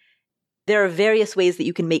money. There are various ways that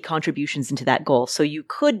you can make contributions into that goal. So you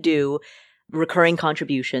could do recurring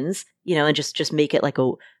contributions, and just make it like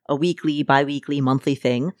a weekly, bi-weekly, monthly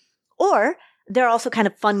thing. Or there are also kind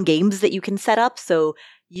of fun games that you can set up. So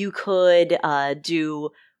you could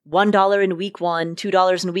do $1 in week 1,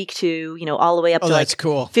 $2 in week 2, all the way up to that's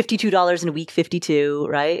cool. $52 in week 52,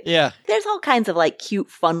 right? Yeah. There's all kinds of like cute,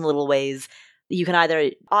 fun little ways. You can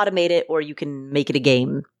either automate it or you can make it a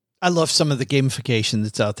game. I love some of the gamification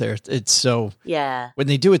that's out there. It's so, when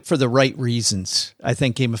they do it for the right reasons, I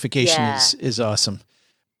think gamification is awesome.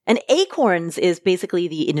 And Acorns is basically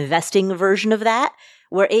the investing version of that,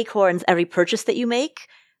 where Acorns, every purchase that you make,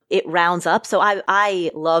 it rounds up. So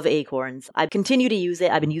I love Acorns. I continue to use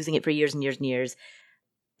it. I've been using it for years and years and years.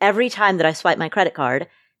 Every time that I swipe my credit card,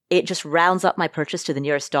 it just rounds up my purchase to the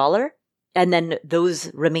nearest dollar. And then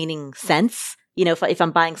those remaining cents, if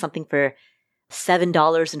I'm buying something for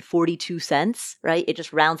 $7.42, right? It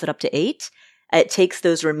just rounds it up to 8. It takes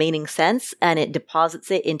those remaining cents and it deposits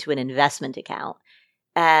it into an investment account.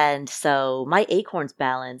 And so my Acorns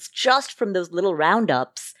balance, just from those little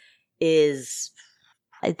roundups, is,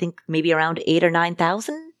 I think, maybe around 8,000 or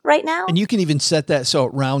 9,000 right now. And you can even set that so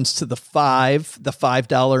it rounds to the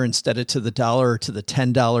 $5 instead of to the dollar or to the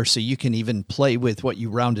 $10. So you can even play with what you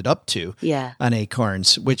rounded up to on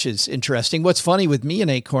Acorns, which is interesting. What's funny with me and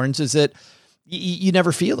Acorns is that you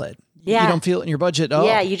never feel it. Yeah. You don't feel it in your budget at all.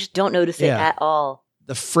 Yeah, you just don't notice it at all.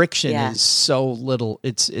 The friction is so little.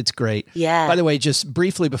 It's great. Yeah. By the way, just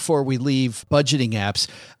briefly before we leave budgeting apps,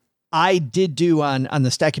 I did do on the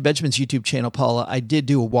Stacky Benjamins YouTube channel, Paula, I did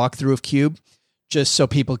do a walkthrough of Cube just so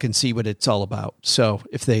people can see what it's all about. So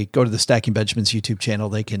if they go to the Stacking Benjamins YouTube channel,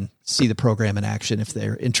 they can see the program in action if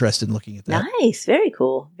they're interested in looking at that. Nice. Very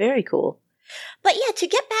cool. Very cool. But yeah, to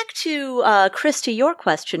get back to, Chris, to your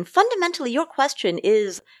question, fundamentally, your question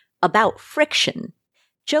is about friction.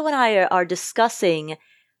 Joe and I are discussing,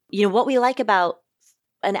 what we like about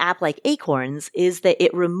an app like Acorns is that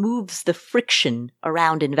it removes the friction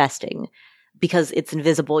around investing because it's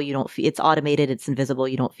invisible. It's automated. It's invisible.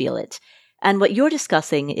 You don't feel it. And what you're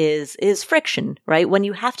discussing is friction, right? When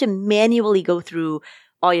you have to manually go through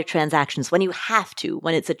all your transactions, when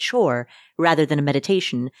it's a chore rather than a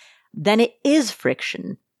meditation, then it is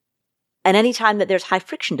friction. And anytime that there's high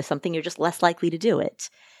friction to something, you're just less likely to do it.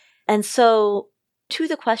 And so to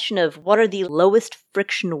the question of what are the lowest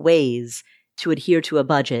friction ways to adhere to a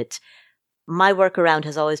budget, my workaround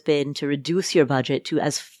has always been to reduce your budget to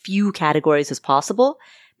as few categories as possible,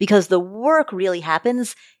 because the work really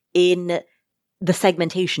happens in the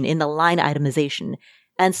segmentation, in the line itemization.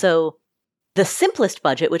 And so the simplest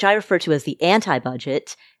budget, which I refer to as the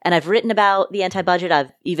anti-budget, and I've written about the anti-budget,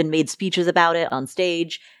 I've even made speeches about it on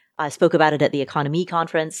stage, I spoke about it at the Economy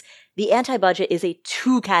Conference. The anti-budget is a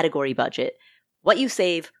 2-category budget. What you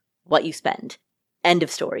save, what you spend. End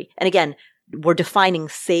of story. And again, we're defining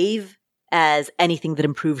save as anything that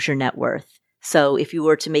improves your net worth. So if you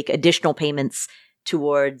were to make additional payments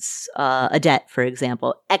towards a debt, for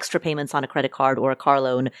example, extra payments on a credit card or a car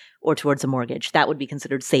loan or towards a mortgage, that would be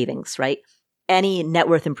considered savings, right? Any net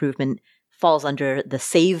worth improvement falls under the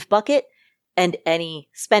save bucket, and any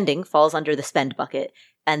spending falls under the spend bucket.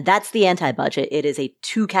 And that's the anti-budget. It is a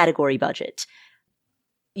 2-category budget.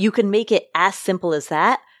 You can make it as simple as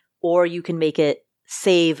that, or you can make it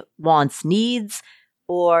save, wants, needs,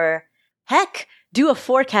 or heck, do a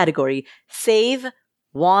 4-category. Save,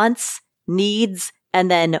 wants, needs, and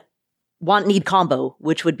then want-need combo,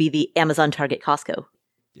 which would be the Amazon, Target, Costco.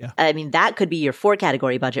 Yeah. I mean, that could be your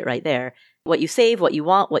 4-category budget right there. What you save, what you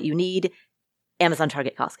want, what you need, Amazon,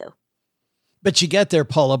 Target, Costco. But you get there,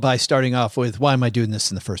 Paula, by starting off with, why am I doing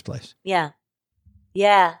this in the first place? Yeah.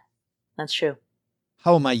 Yeah, that's true.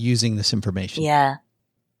 How am I using this information? Yeah.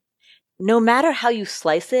 No matter how you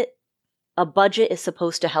slice it, a budget is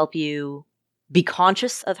supposed to help you be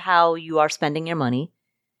conscious of how you are spending your money,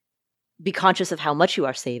 be conscious of how much you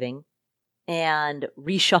are saving, and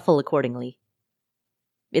reshuffle accordingly.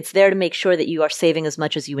 It's there to make sure that you are saving as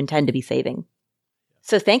much as you intend to be saving.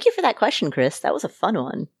 So thank you for that question, Chris. That was a fun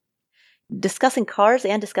one. Discussing cars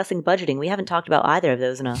and discussing budgeting. We haven't talked about either of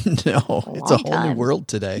those in a No, it's a whole new world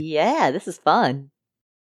today. Yeah, this is fun.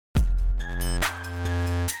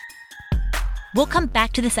 We'll come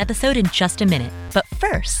back to this episode in just a minute. But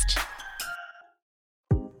first,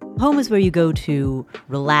 home is where you go to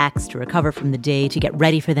relax, to recover from the day, to get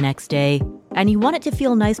ready for the next day. And you want it to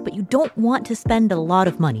feel nice, but you don't want to spend a lot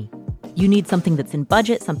of money. You need something that's in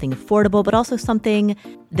budget, something affordable, but also something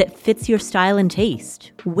that fits your style and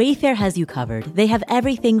taste. Wayfair has you covered. They have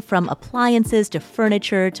everything from appliances to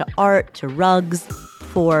furniture to art to rugs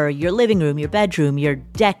for your living room, your bedroom, your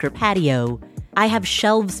deck or patio. I have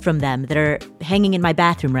shelves from them that are hanging in my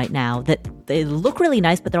bathroom right now that they look really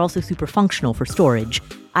nice, but they're also super functional for storage.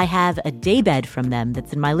 I have a daybed from them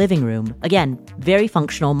that's in my living room. Again, very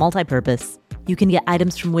functional, multi-purpose. You can get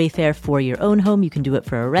items from Wayfair for your own home. You can do it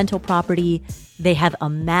for a rental property. They have a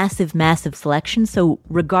massive, massive selection. So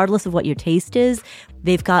regardless of what your taste is,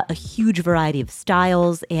 they've got a huge variety of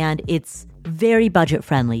styles, and it's very budget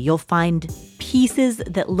friendly. You'll find pieces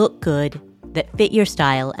that look good, that fit your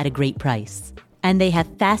style at a great price. And they have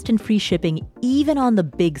fast and free shipping even on the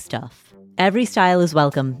big stuff. Every style is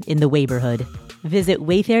welcome in the Wayborhood. Visit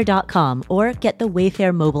wayfair.com or get the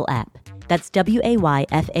Wayfair mobile app. That's WAYFAIR.com.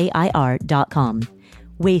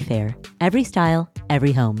 Wayfair. Every style,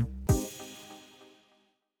 every home.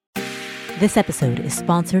 This episode is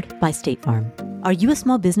sponsored by State Farm. Are you a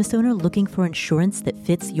small business owner looking for insurance that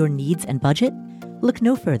fits your needs and budget? Look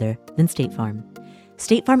no further than State Farm.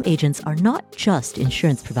 State Farm agents are not just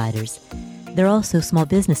insurance providers. They're also small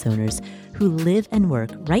business owners who live and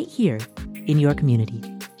work right here in your community.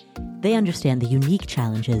 They understand the unique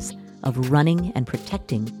challenges of running and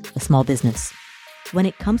protecting a small business. When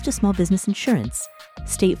it comes to small business insurance,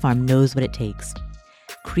 State Farm knows what it takes.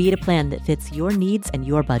 Create a plan that fits your needs and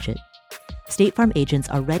your budget. State Farm agents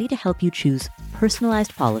are ready to help you choose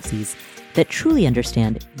personalized policies that truly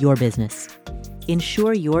understand your business.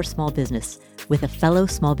 Insure your small business with a fellow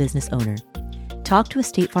small business owner. Talk to a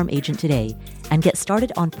State Farm agent today and get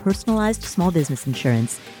started on personalized small business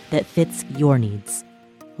insurance that fits your needs.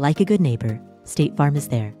 Like a good neighbor, State Farm is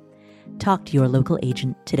there. Talk to your local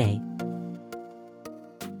agent today.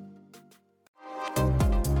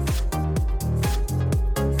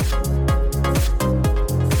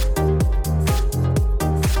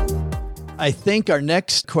 I think our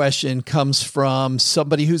next question comes from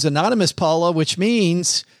somebody who's anonymous, Paula, which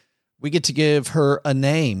means we get to give her a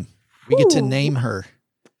name. We get to name her.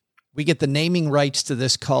 We get the naming rights to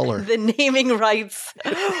this caller. The naming rights.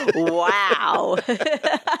 Wow.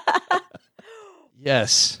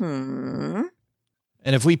 Yes. And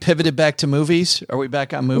if we pivoted back to movies, are we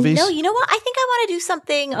back on movies? No, you know what? I think I want to do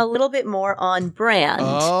something a little bit more on brand.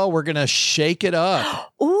 Oh, we're going to shake it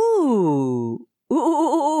up. Ooh.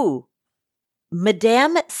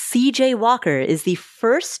 Madame C.J. Walker is the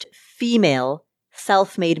first female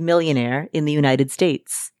self-made millionaire in the United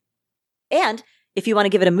States. And if you want to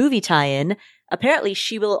give it a movie tie-in, apparently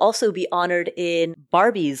she will also be honored in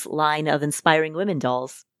Barbie's line of inspiring women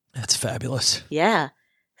dolls. That's fabulous. Yeah.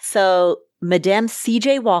 So Madame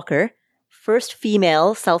C.J. Walker, first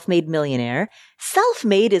female self-made millionaire.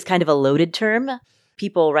 Self-made is kind of a loaded term.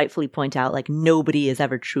 People rightfully point out, like, nobody is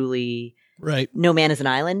ever truly, right. No man is an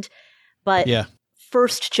island. But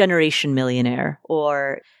first generation millionaire,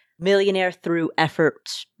 or millionaire through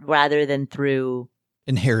effort rather than through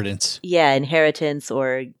inheritance. Yeah, inheritance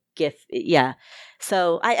or gift. Yeah.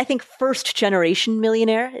 So I think first generation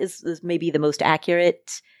millionaire is maybe the most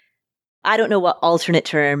accurate. I don't know what alternate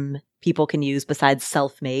term people can use besides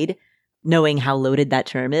self-made, knowing how loaded that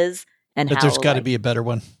term is. But there's got to be a better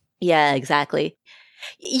one. Yeah, exactly.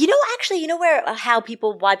 You know, actually,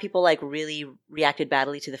 why people like really reacted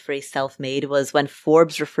badly to the phrase self-made was when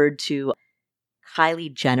Forbes referred to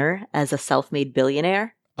Kylie Jenner as a self-made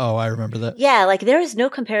billionaire. Oh, I remember that. Yeah, like there is no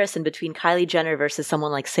comparison between Kylie Jenner versus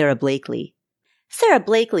someone like Sarah Blakely. Sarah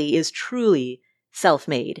Blakely is truly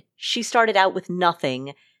self-made. She started out with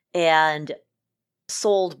nothing and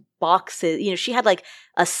sold boxes. You know, she had like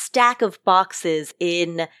a stack of boxes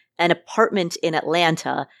in an apartment in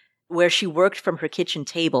Atlanta where she worked from her kitchen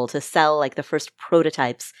table to sell like the first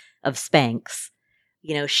prototypes of Spanx.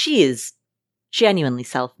 You know, she is genuinely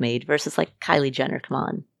self-made versus like Kylie Jenner. Come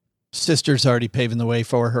on. Sister's already paving the way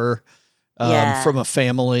for her from a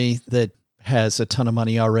family that has a ton of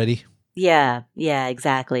money already. Yeah,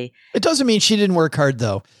 exactly. It doesn't mean she didn't work hard,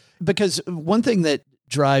 though, because one thing that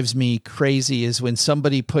drives me crazy is when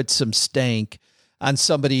somebody puts some stank on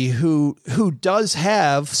somebody who does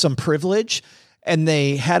have some privilege and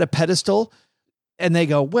they had a pedestal and they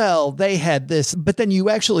go, well, they had this, but then you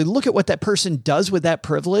actually look at what that person does with that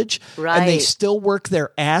privilege and they still work their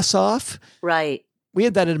ass off. Right. We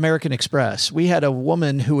had that at American Express. We had a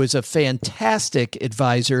woman who was a fantastic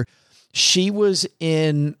advisor. She was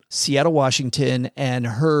in Seattle, Washington, and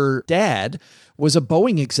her dad was a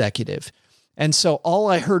Boeing executive. And so all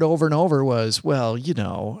I heard over and over was, well, you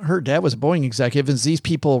know, her dad was a Boeing executive, and as these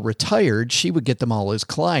people retired, she would get them all as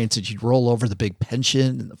clients, and she'd roll over the big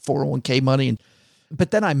pension and the 401k money.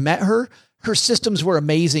 But then I met her. Her systems were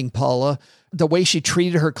amazing, Paula. The way she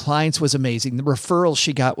treated her clients was amazing. The referrals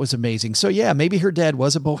she got was amazing. So yeah, maybe her dad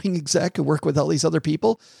was a Boeing exec who worked with all these other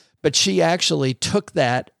people, but she actually took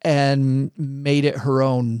that and made it her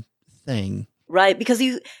own thing. Right, because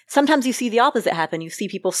sometimes you see the opposite happen. You see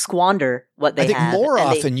people squander what they have. I think more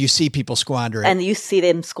often you see people squander it. And you see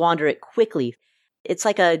them squander it quickly. It's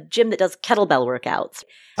like a gym that does kettlebell workouts.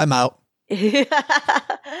 I'm out. And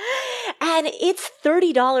it's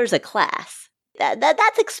 $30 a class.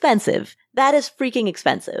 That's expensive. That is freaking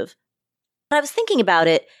expensive. But I was thinking about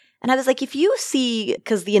it, and I was like, if you see,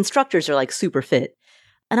 because the instructors are like super fit,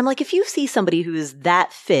 and I'm like, if you see somebody who is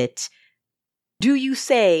that fit, do you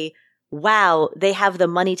say, wow, they have the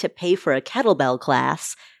money to pay for a kettlebell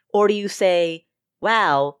class? Or do you say,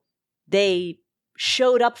 wow, they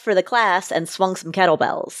showed up for the class and swung some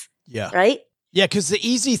kettlebells? Yeah. Right? Yeah, because the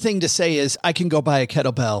easy thing to say is I can go buy a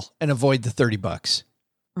kettlebell and avoid the $30.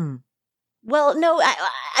 Well, no,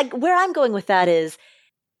 where I'm going with that is,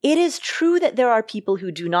 it is true that there are people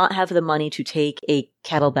who do not have the money to take a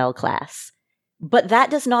kettlebell class, but that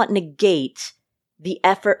does not negate the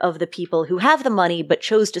effort of the people who have the money but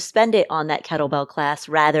chose to spend it on that kettlebell class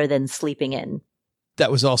rather than sleeping in.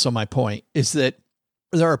 That was also my point, is that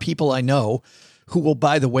there are people I know who will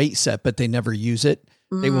buy the weight set, but they never use it.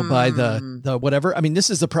 They will buy the whatever. I mean, this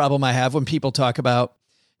is the problem I have when people talk about,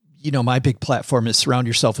 you know, my big platform is surround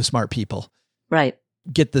yourself with smart people. Right.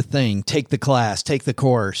 Get the thing, take the class, take the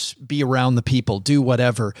course, be around the people, do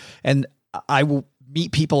whatever. And I will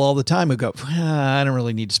meet people all the time who go, I don't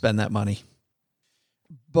really need to spend that money.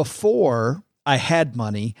 Before I had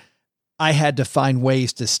money, I had to find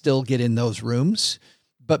ways to still get in those rooms,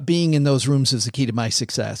 but being in those rooms is the key to my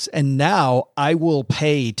success. And now I will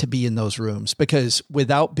pay to be in those rooms, because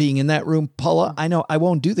without being in that room, Paula, I know I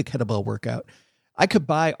won't do the kettlebell workout. I could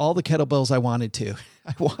buy all the kettlebells I wanted to.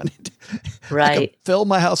 Right. I could fill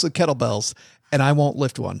my house with kettlebells and I won't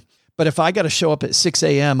lift one. But if I got to show up at 6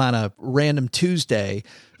 a.m. on a random Tuesday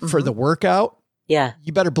for the workout,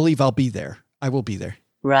 you better believe I'll be there. I will be there.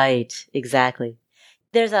 Right. Exactly.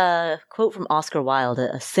 There's a quote from Oscar Wilde,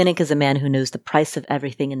 a cynic is a man who knows the price of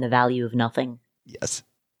everything and the value of nothing. Yes.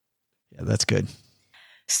 Yeah, that's good.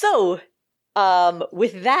 So,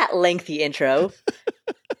 with that lengthy intro,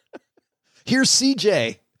 here's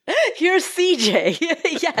CJ. Here's CJ.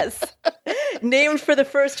 Yes. Named for the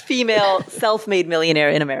first female self-made millionaire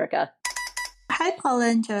in America. Hi, Paula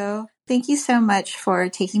and Joe. Thank you so much for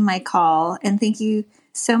taking my call, and thank you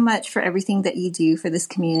so much for everything that you do for this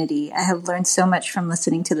community. I have learned so much from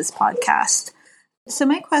listening to this podcast. So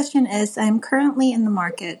my question is, I'm currently in the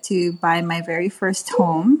market to buy my very first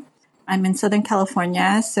home. I'm in Southern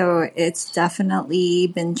California, so it's definitely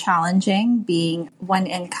been challenging being one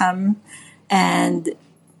income, and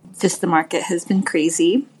just the market has been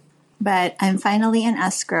crazy. But I'm finally in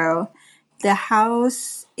escrow. The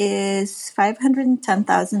house is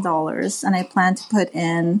 $510,000, and I plan to put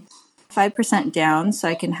in 5% down so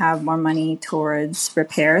I can have more money towards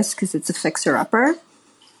repairs because it's a fixer-upper.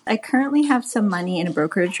 I currently have some money in a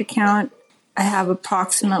brokerage account. I have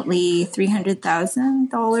approximately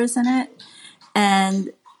 $300,000 in it.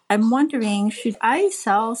 And I'm wondering, should I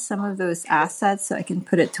sell some of those assets so I can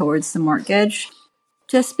put it towards the mortgage?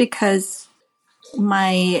 Just because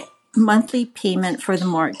my monthly payment for the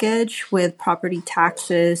mortgage with property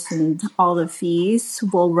taxes and all the fees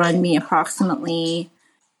will run me approximately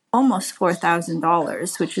almost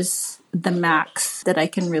 $4,000, which is the max that I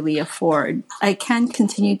can really afford. I can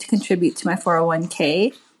continue to contribute to my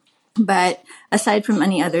 401k, but aside from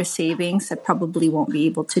any other savings, I probably won't be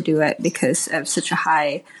able to do it because of such a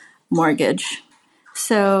high mortgage.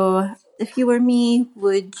 So if you were me,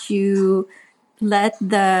 would you let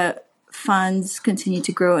the funds continue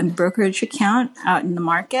to grow in the brokerage account out in the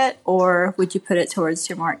market, or would you put it towards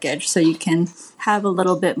your mortgage so you can have a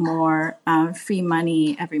little bit more free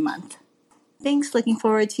money every month? Thanks. Looking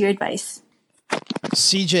forward to your advice.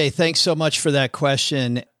 CJ, thanks so much for that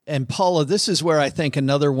question. And Paula, this is where I think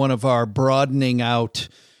another one of our broadening out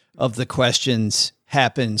of the questions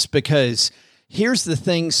happens, because here's the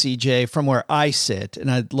thing, CJ, from where I sit,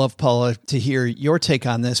 and I'd love, Paula, to hear your take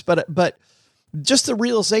on this, but just the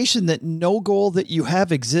realization that no goal that you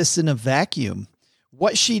have exists in a vacuum.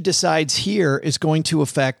 What she decides here is going to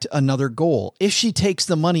affect another goal. If she takes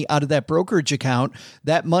the money out of that brokerage account,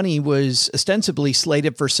 that money was ostensibly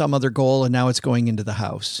slated for some other goal, and now it's going into the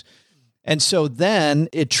house. And so then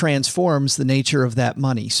it transforms the nature of that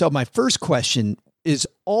money. So my first question is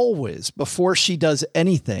always, before she does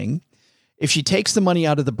anything, if she takes the money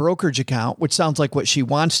out of the brokerage account, which sounds like what she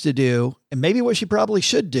wants to do, and maybe what she probably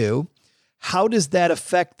should do, how does that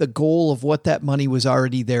affect the goal of what that money was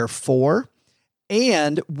already there for?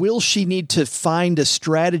 And will she need to find a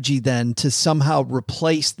strategy then to somehow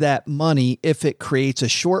replace that money if it creates a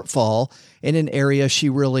shortfall in an area she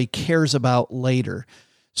really cares about later?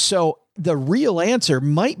 So the real answer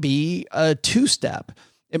might be a two-step.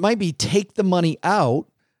 It might be take the money out,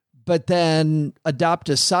 but then adopt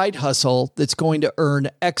a side hustle that's going to earn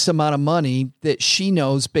X amount of money that she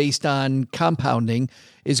knows based on compounding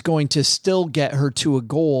is going to still get her to a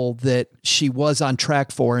goal that she was on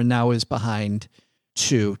track for and now is behind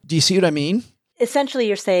to. Do you see what I mean? Essentially,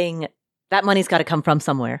 you're saying that money's got to come from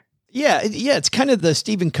somewhere. Yeah. It's kind of the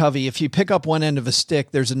Stephen Covey. If you pick up one end of a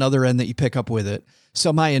stick, there's another end that you pick up with it.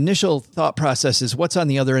 So my initial thought process is, what's on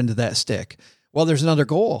the other end of that stick? Well, there's another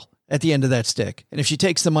goal at the end of that stick. And if she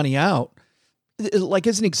takes the money out, like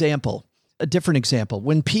as an example, a different example,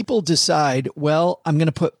 when people decide, well, I'm going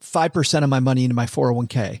to put 5% of my money into my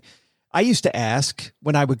 401k. I used to ask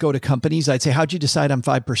when I would go to companies, I'd say, how'd you decide on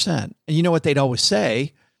 5%? And you know what they'd always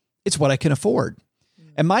say? It's what I can afford.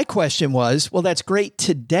 And my question was, well, that's great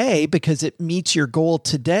today because it meets your goal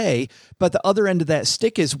today. But the other end of that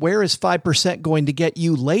stick is, where is 5% going to get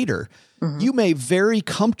you later? Mm-hmm. You may very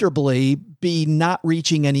comfortably be not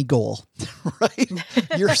reaching any goal, right?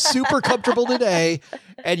 You're super comfortable today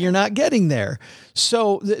and you're not getting there.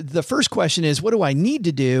 So the first question is, what do I need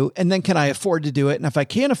to do? And then can I afford to do it? And if I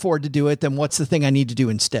can't afford to do it, then what's the thing I need to do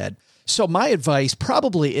instead? So my advice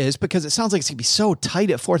probably is, because it sounds like it's going to be so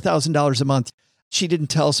tight at $4,000 a month. She didn't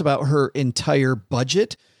tell us about her entire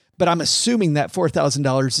budget, but I'm assuming that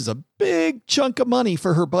 $4,000 is a big chunk of money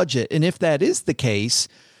for her budget. And if that is the case,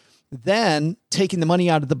 then taking the money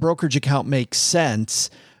out of the brokerage account makes sense.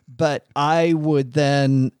 But I would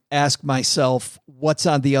then ask myself, what's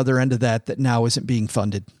on the other end of that now isn't being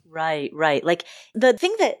funded? Right. Like, the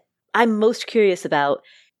thing that I'm most curious about,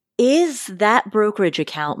 is that brokerage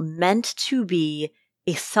account meant to be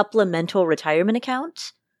a supplemental retirement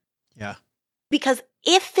account? Yeah. Because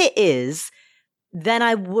If it is, then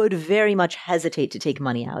I would very much hesitate to take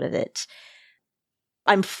money out of it.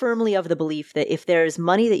 I'm firmly of the belief that if there's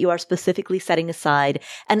money that you are specifically setting aside,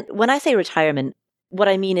 and when I say retirement, what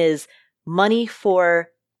I mean is money for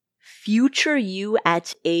future you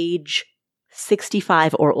at age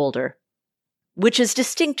 65 or older, which is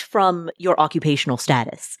distinct from your occupational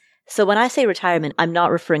status. So when I say retirement, I'm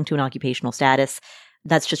not referring to an occupational status.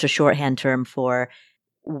 That's just a shorthand term for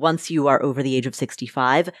once you are over the age of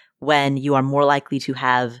 65, when you are more likely to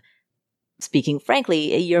have, speaking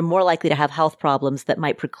frankly, you're more likely to have health problems that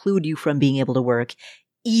might preclude you from being able to work,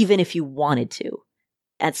 even if you wanted to.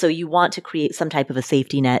 And so you want to create some type of a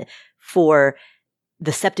safety net for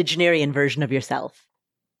the septuagenarian version of yourself.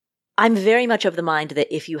 I'm very much of the mind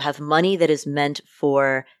that if you have money that is meant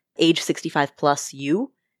for age 65 plus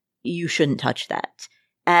you shouldn't touch that.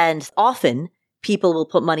 And often people will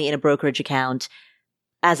put money in a brokerage account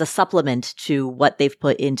as a supplement to what they've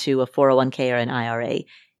put into a 401k or an IRA.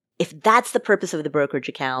 If that's the purpose of the brokerage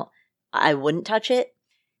account, I wouldn't touch it.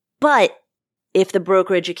 But if the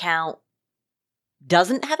brokerage account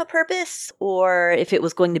doesn't have a purpose, or if it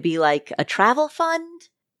was going to be like a travel fund,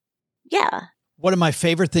 yeah. One of my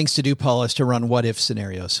favorite things to do, Paula, is to run what-if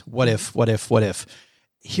scenarios. What if?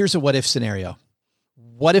 Here's a what-if scenario.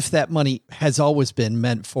 What if that money has always been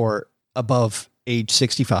meant for above age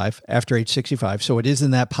 65, after age 65? So it is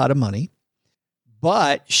in that pot of money,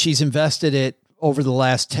 but she's invested it over the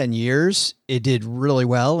last 10 years. It did really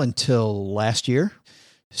well until last year.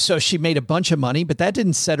 So she made a bunch of money, but that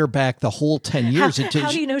didn't set her back the whole 10 years. How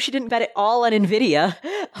do you know she didn't bet it all on NVIDIA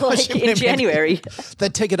in January?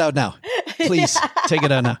 Then take it out now. Please take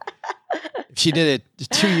it out now. She did it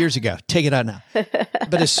 2 years ago. Take it out now.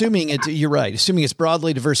 But assuming you're right, assuming it's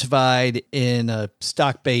broadly diversified in a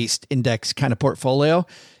stock-based index kind of portfolio,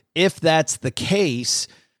 if that's the case,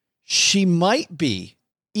 she might be,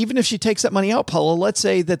 even if she takes that money out, Paula, let's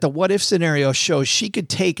say that the what-if scenario shows she could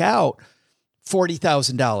take out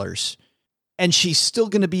 $40,000 and she's still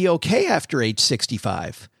going to be okay after age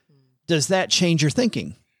 65. Does that change your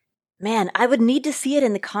thinking? Man, I would need to see it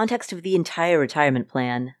in the context of the entire retirement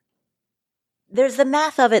plan. There's the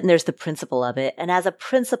math of it and there's the principle of it. And as a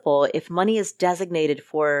principle, if money is designated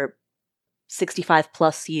for 65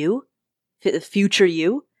 plus you, future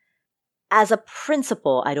you, as a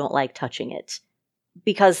principle, I don't like touching it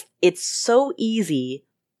because it's so easy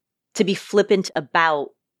to be flippant about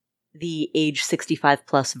the age 65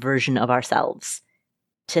 plus version of ourselves,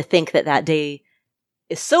 to think that that day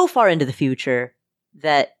is so far into the future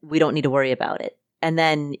that we don't need to worry about it. And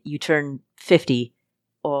then you turn 50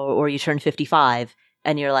 or you turn 55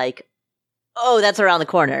 and you're like, oh, that's around the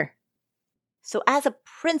corner. So as a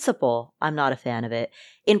principle, I'm not a fan of it.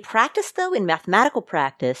 In practice, though, in mathematical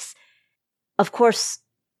practice, of course,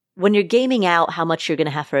 when you're gaming out how much you're going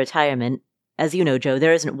to have for retirement, as you know, Joe,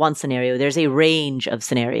 there isn't one scenario. There's a range of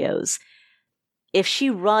scenarios. If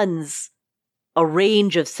she runs a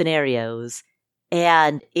range of scenarios,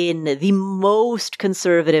 and in the most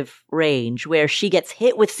conservative range, where she gets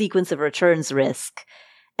hit with sequence of returns risk,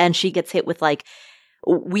 and she gets hit with like,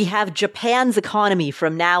 we have Japan's economy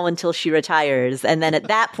from now until she retires, and then at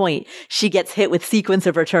that point, she gets hit with sequence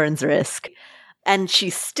of returns risk, and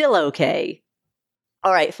she's still okay.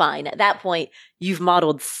 All right, fine. At that point, you've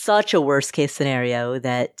modeled such a worst case scenario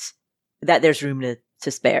that there's room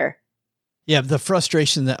to spare. Yeah, the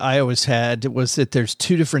frustration that I always had was that there's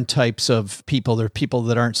two different types of people. There are people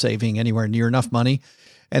that aren't saving anywhere near enough money,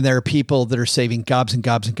 and there are people that are saving gobs and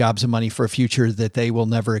gobs and gobs of money for a future that they will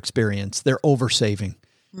never experience. They're oversaving.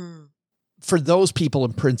 For those people,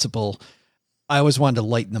 in principle, I always wanted to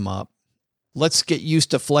lighten them up. Let's get used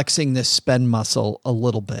to flexing this spend muscle a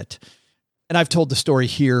little bit. And I've told the story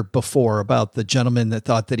here before about the gentleman that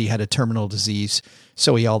thought that he had a terminal disease.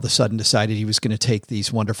 So he all of a sudden decided he was going to take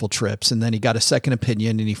these wonderful trips. And then he got a second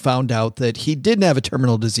opinion and he found out that he didn't have a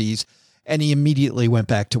terminal disease. And he immediately went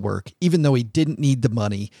back to work, even though he didn't need the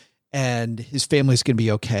money and his family's going to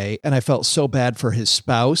be okay. And I felt so bad for his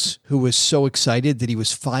spouse, who was so excited that he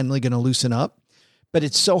was finally going to loosen up. But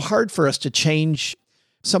it's so hard for us to change.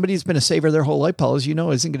 Somebody who's been a saver their whole life, Paul, as you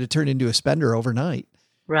know, isn't going to turn into a spender overnight.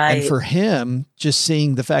 Right. And for him, just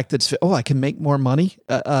seeing the fact that, I can make more money,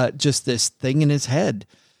 just this thing in his head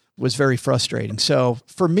was very frustrating. So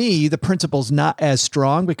for me, the principle's not as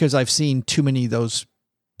strong because I've seen too many of those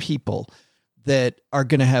people that are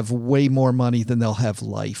going to have way more money than they'll have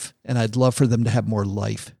life. And I'd love for them to have more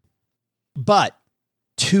life. But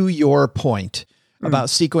to your point about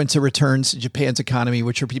sequence of returns, Japan's economy,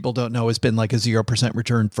 which people don't know has been like a 0%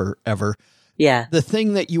 return forever. Yeah. The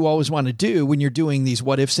thing that you always want to do when you're doing these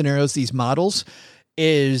what if scenarios, these models,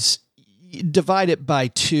 is divide it by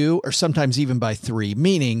 2 or sometimes even by 3,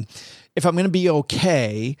 meaning if I'm going to be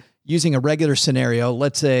okay using a regular scenario,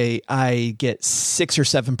 let's say I get 6 or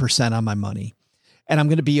 7% on my money and I'm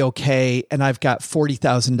going to be okay. And I've got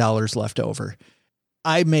 $40,000 left over.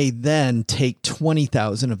 I may then take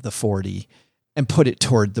 20,000 of the 40 and put it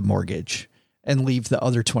toward the mortgage and leave the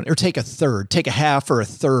other 20, or take a half or a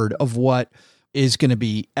third of what is going to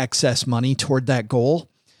be excess money toward that goal.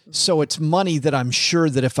 So it's money that I'm sure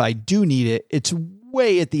that if I do need it, it's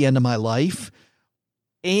way at the end of my life.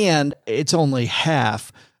 And it's only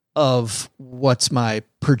half of what's my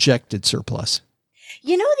projected surplus.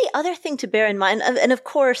 You know, the other thing to bear in mind, and of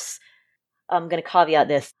course, I'm going to caveat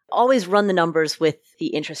this, always run the numbers with the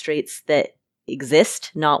interest rates that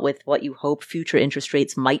exist, not with what you hope future interest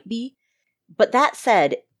rates might be. But that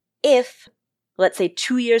said, if, let's say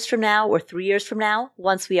 2 years from now or 3 years from now,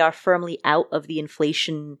 once we are firmly out of the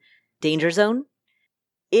inflation danger zone,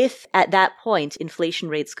 if at that point inflation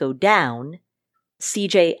rates go down,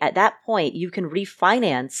 CJ, at that point, you can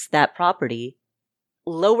refinance that property,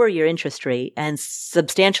 lower your interest rate, and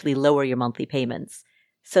substantially lower your monthly payments.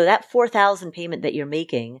 So that $4,000 payment that you're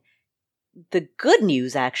making, the good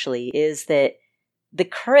news actually is that the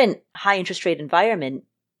current high interest rate environment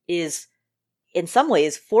is in some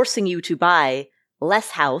ways forcing you to buy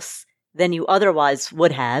less house than you otherwise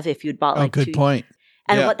would have if you'd bought like good point.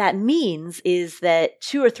 And what that means is that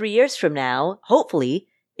 2 or 3 years from now, hopefully,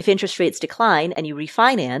 if interest rates decline and you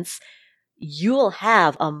refinance, you'll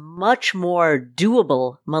have a much more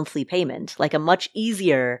doable monthly payment, like a much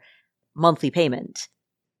easier monthly payment.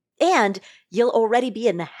 And you'll already be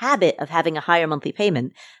in the habit of having a higher monthly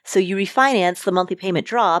payment. So you refinance, the monthly payment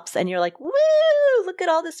drops, and you're like, woo, look at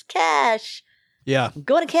all this cash. Yeah. I'm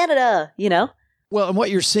going to Canada, you know? Well, and what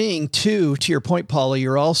you're seeing too, to your point, Paula,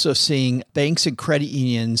 you're also seeing banks and credit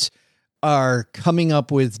unions are coming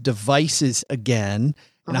up with devices again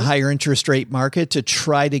in a higher interest rate market to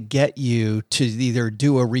try to get you to either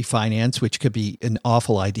do a refinance, which could be an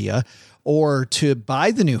awful idea, or to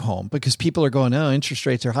buy the new home because people are going, oh, interest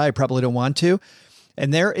rates are high. I probably don't want to.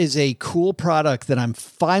 And there is a cool product that I'm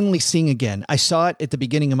finally seeing again. I saw it at the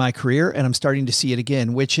beginning of my career and I'm starting to see it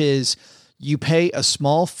again, which is you pay a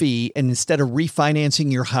small fee and instead of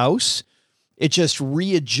refinancing your house, it just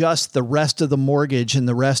readjusts the rest of the mortgage and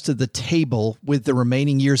the rest of the table with the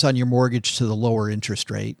remaining years on your mortgage to the lower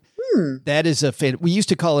interest rate. That is we used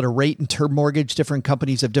to call it a rate and term mortgage. Different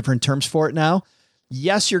companies have different terms for it now.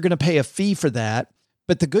 Yes, you're going to pay a fee for that.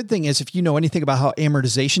 But the good thing is, if you know anything about how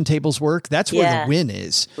amortization tables work, that's where the win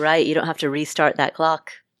is. Right. You don't have to restart that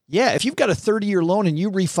clock. Yeah. If you've got a 30-year loan and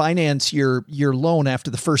you refinance your loan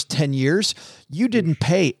after the first 10 years, you didn't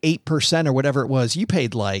pay 8% or whatever it was. You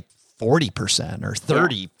paid like 40% or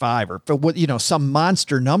 35 or what, some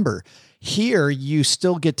monster number. Here, you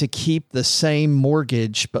still get to keep the same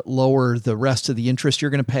mortgage, but lower the rest of the interest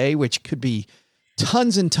you're going to pay, which could be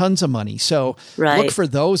tons and tons of money. So look for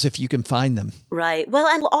those if you can find them. Right. Well,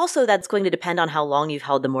 and also that's going to depend on how long you've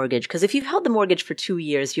held the mortgage. Because if you've held the mortgage for 2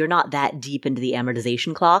 years, you're not that deep into the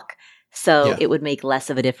amortization clock. So it would make less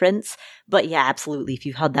of a difference. But yeah, absolutely. If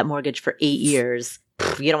you've held that mortgage for 8 years,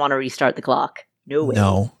 you don't want to restart the clock. No way.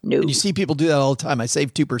 No. And you see people do that all the time. I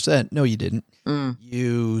saved 2%. No, you didn't.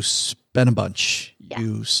 You spent a bunch. Yeah.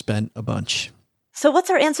 You spent a bunch. So what's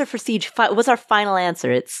our answer for Siege? What's our final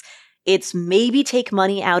answer? It's maybe take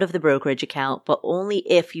money out of the brokerage account, but only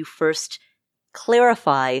if you first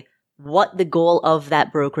clarify what the goal of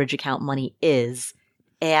that brokerage account money is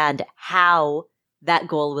and how that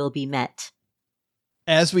goal will be met.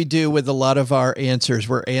 As we do with a lot of our answers,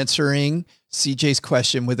 we're answering CJ's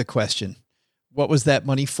question with a question. What was that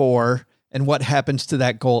money for? And what happens to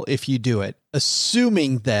that goal if you do it?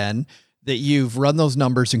 Assuming then that you've run those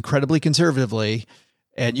numbers incredibly conservatively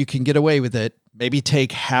and you can get away with it, maybe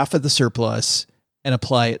take half of the surplus and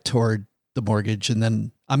apply it toward the mortgage. And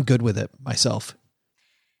then I'm good with it myself.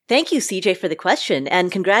 Thank you, CJ, for the question. And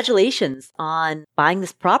congratulations on buying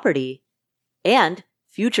this property and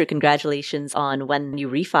future congratulations on when you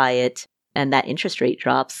refi it and that interest rate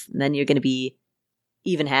drops. And then you're going to be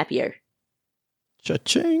even happier.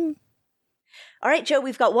 Cha-ching. All right, Joe,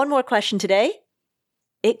 we've got one more question today.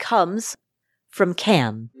 It comes from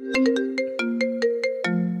Cam.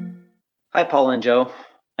 Hi, Paula and Joe.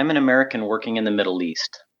 I'm an American working in the Middle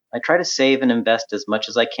East. I try to save and invest as much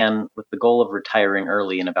as I can with the goal of retiring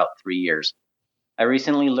early in about 3 years. I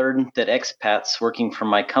recently learned that expats working for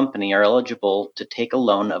my company are eligible to take a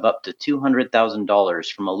loan of up to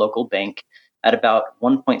 $200,000 from a local bank at about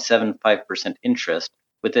 1.75% interest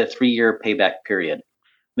with a 3-year payback period.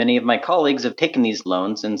 Many of my colleagues have taken these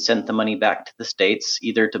loans and sent the money back to the States,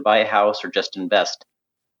 either to buy a house or just invest.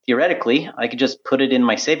 Theoretically, I could just put it in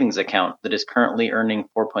my savings account that is currently earning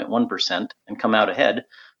 4.1% and come out ahead,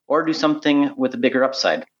 or do something with a bigger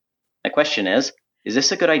upside. My question is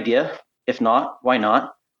this a good idea? If not, why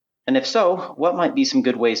not? And if so, what might be some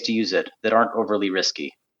good ways to use it that aren't overly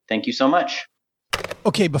risky? Thank you so much.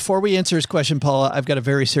 Okay, before we answer his question, Paula, I've got a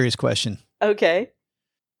very serious question. Okay.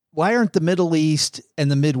 Why aren't the Middle East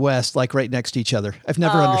and the Midwest like right next to each other? I've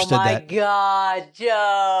never understood that. Oh my God,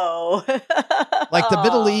 Joe. Like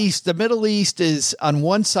the Middle East is on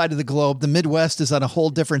one side of the globe. The Midwest is on a whole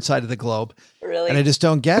different side of the globe. Really? And I just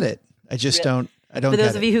don't get it. I don't For those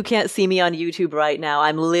get of it. you who can't see me on YouTube right now,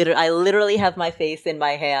 I literally have my face in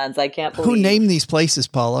my hands. I can't believe. Who named these places,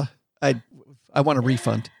 Paula? I want a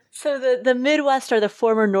refund. So the Midwest are the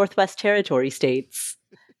former Northwest Territory states.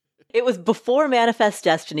 It was before Manifest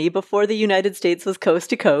Destiny, before the United States was coast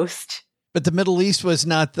to coast. But the Middle East was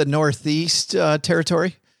not the Northeast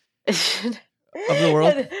territory of the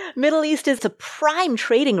world? Middle East is a prime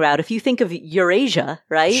trading route. If you think of Eurasia,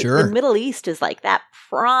 right? Sure. The Middle East is like that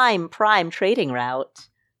prime trading route.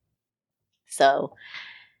 So,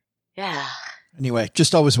 yeah. Anyway,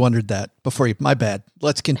 just always wondered that before you. My bad.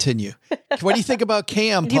 Let's continue. What do you think about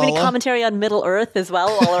Cam, Do you have Paula? any commentary on Middle Earth as well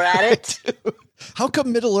while we're at it? How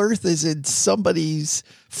come Middle Earth is in somebody's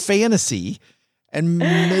fantasy and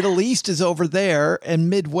Middle East is over there and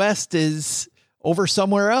Midwest is over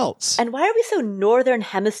somewhere else? And why are we so Northern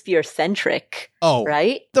Hemisphere centric? Oh,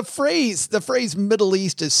 right? The phrase Middle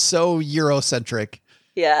East is so Eurocentric.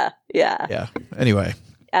 Yeah. Yeah. Anyway.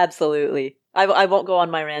 Absolutely. I won't go on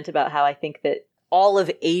my rant about how I think that all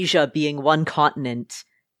of Asia being one continent,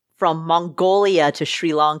 from Mongolia to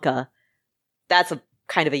Sri Lanka, that's a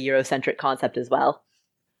kind of a Eurocentric concept as well.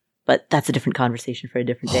 But that's a different conversation for a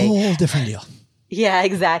different day. Whole different deal. Yeah,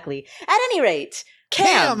 exactly. At any rate,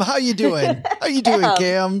 Cam, how you doing? How you doing,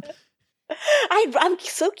 Cam? I'm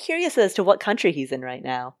so curious as to what country he's in right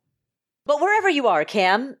now. But wherever you are,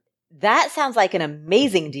 Cam, that sounds like an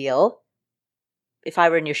amazing deal. If I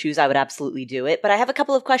were in your shoes, I would absolutely do it. But I have a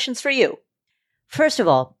couple of questions for you. First of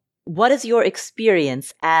all, what is your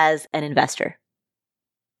experience as an investor?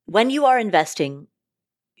 When you are investing,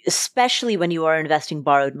 especially when you are investing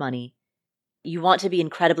borrowed money, you want to be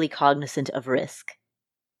incredibly cognizant of risk.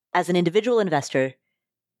 As an individual investor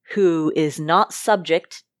who is not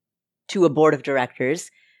subject to a board of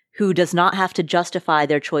directors, who does not have to justify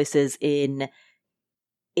their choices in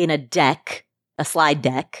a deck, a slide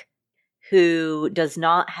deck, who does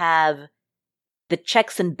not have the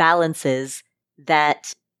checks and balances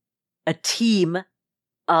that a team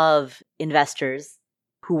of investors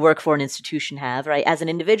who work for an institution have, right? As an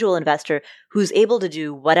individual investor who's able to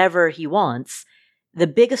do whatever he wants, the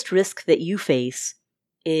biggest risk that you face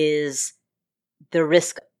is the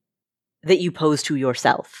risk that you pose to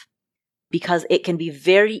yourself. Because it can be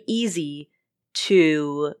very easy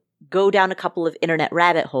to go down a couple of internet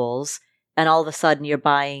rabbit holes and all of a sudden you're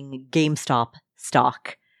buying GameStop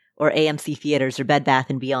stock or AMC Theaters or Bed Bath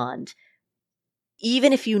 & Beyond.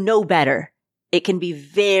 Even if you know better, it can be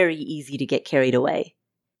very easy to get carried away.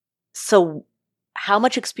 So how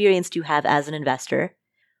much experience do you have as an investor?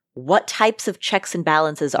 What types of checks and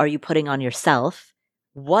balances are you putting on yourself?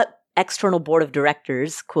 What external board of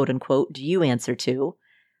directors, quote unquote, do you answer to?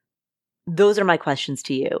 Those are my questions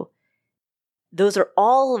to you. Those are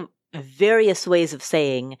all various ways of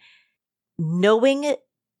saying, knowing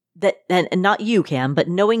that, and not you, Cam, but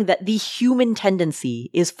knowing that the human tendency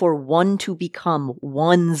is for one to become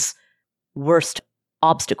one's worst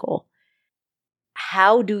obstacle.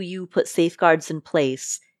 How do you put safeguards in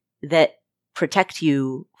place that protect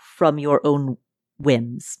you from your own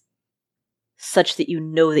whims, such that you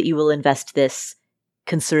know that you will invest this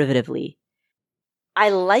conservatively? I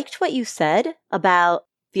liked what you said about,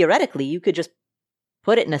 theoretically, you could just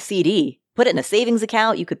put it in a CD, put it in a savings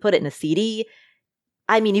account, you could put it in a CD.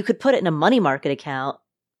 I mean, you could put it in a money market account.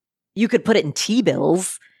 You could put it in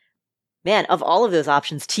T-bills. Man, of all of those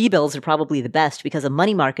options, T-bills are probably the best because a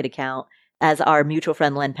money market account, as our mutual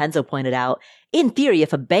friend Len Penzo pointed out, in theory,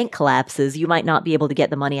 if a bank collapses, you might not be able to get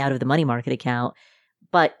the money out of the money market account.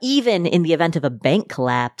 But even in the event of a bank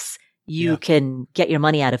collapse, you can get your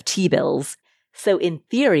money out of T-bills. So in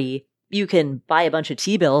theory, you can buy a bunch of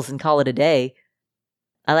T-bills and call it a day.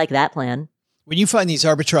 I like that plan. When you find these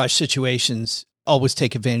arbitrage situations, always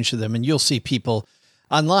take advantage of them. And you'll see people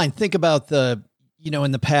online. Think about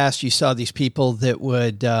in the past, you saw these people that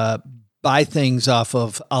would buy things off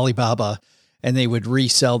of Alibaba and they would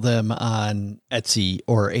resell them on Etsy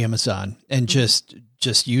or Amazon and just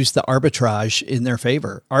use the arbitrage in their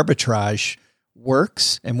favor. Arbitrage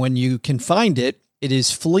works. And when you can find it, it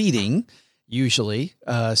is fleeting. usually.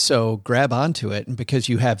 So grab onto it. And because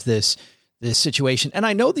you have this situation, and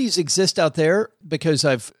I know these exist out there because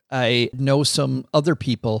I know some other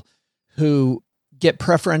people who get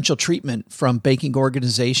preferential treatment from banking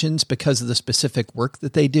organizations because of the specific work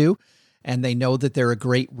that they do. And they know that they're a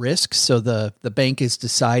great risk. So the bank has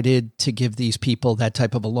decided to give these people that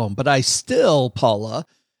type of a loan. But Paula,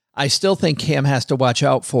 I still think Cam has to watch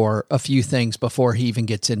out for a few things before he even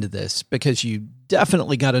gets into this, because you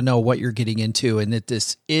definitely got to know what you're getting into and that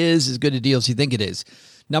this is as good a deal as you think it is.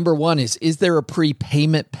 Number one is there a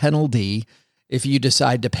prepayment penalty if you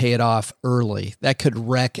decide to pay it off early? That could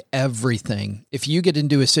wreck everything. If you get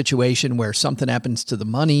into a situation where something happens to the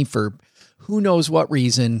money for who knows what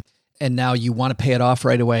reason, and now you want to pay it off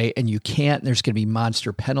right away and you can't, and there's going to be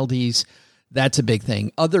monster penalties. That's a big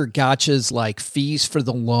thing. Other gotchas like fees for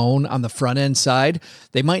the loan on the front end side,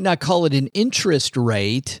 they might not call it an interest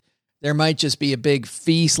rate. There might just be a big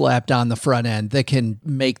fee slapped on the front end that can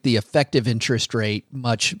make the effective interest rate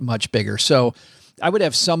much, much bigger. So I would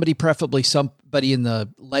have somebody, preferably somebody in the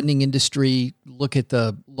lending industry, look at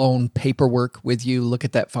the loan paperwork with you, look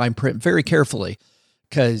at that fine print very carefully.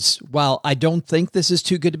 Because while I don't think this is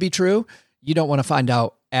too good to be true, you don't want to find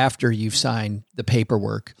out after you've signed the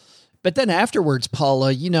paperwork. But then afterwards,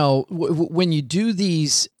 Paula, when you do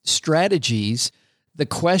these strategies, the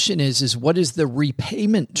question is what is the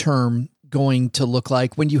repayment term going to look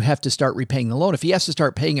like when you have to start repaying the loan? If he has to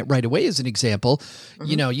start paying it right away, as an example,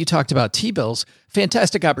 you talked about T-bills,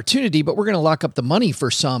 fantastic opportunity, but we're going to lock up the money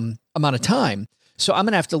for some amount of time. So I'm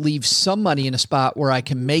going to have to leave some money in a spot where I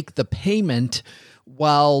can make the payment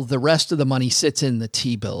while the rest of the money sits in the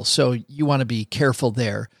T-bill. So you want to be careful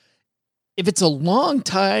there. If it's a long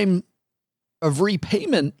time of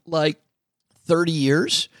repayment, like 30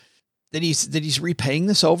 years, that he's repaying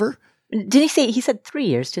this over. Did he say, he said 3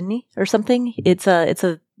 years, didn't he? Or something? It's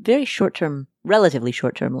a very short-term, relatively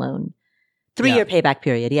short-term loan. 3-year payback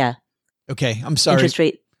period. Yeah. Okay. I'm sorry. Interest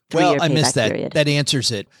rate. 3-year I missed that. Period. That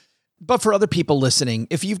answers it. But for other people listening,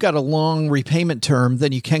 if you've got a long repayment term,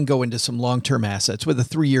 then you can go into some long-term assets with a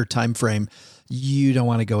 3-year time frame. You don't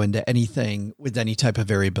want to go into anything with any type of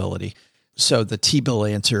variability. So the T-bill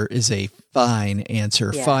answer is a fine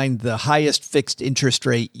answer. Yeah. Find the highest fixed interest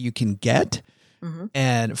rate you can get,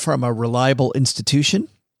 and from a reliable institution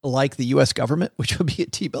like the U.S. government, which would be a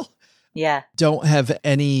T-bill. Yeah. Don't have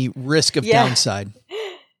any risk of downside.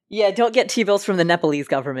 Yeah, don't get T-bills from the Nepalese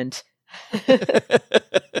government.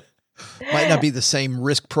 Might not be the same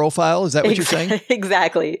risk profile. Is that what you're saying?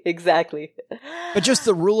 Exactly. But just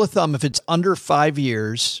the rule of thumb, if it's under 5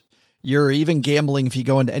 years, you're even gambling if you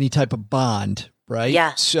go into any type of bond, right?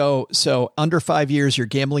 Yeah. So under 5 years, you're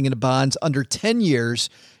gambling into bonds. Under 10 years,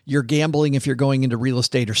 you're gambling if you're going into real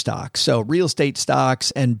estate or stocks. So real estate,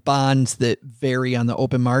 stocks, and bonds that vary on the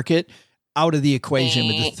open market, out of the equation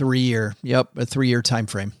with a 3-year time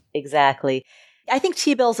frame. Exactly. I think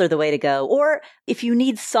T-bills are the way to go. Or if you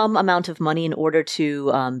need some amount of money in order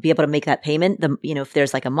to be able to make that payment, if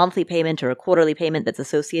there's like a monthly payment or a quarterly payment that's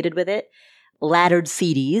associated with it, laddered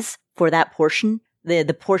CDs for that portion, the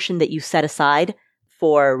portion that you set aside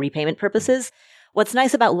for repayment purposes. What's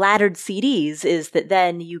nice about laddered CDs is that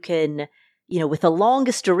then you can, with the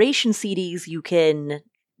longest duration CDs, you can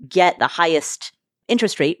get the highest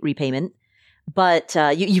interest rate repayment, but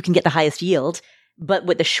you can get the highest yield. But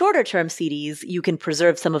with the shorter term CDs, you can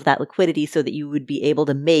preserve some of that liquidity so that you would be able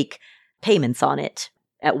to make payments on it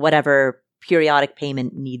at whatever periodic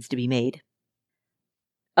payment needs to be made.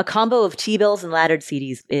 A combo of T-bills and laddered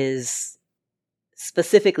CDs is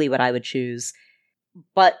specifically what I would choose.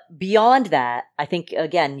 But beyond that, I think,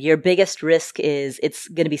 again, your biggest risk is it's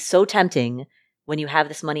going to be so tempting when you have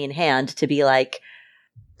this money in hand to be like,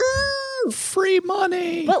 free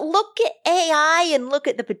money. But look at AI and look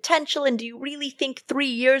at the potential. And do you really think 3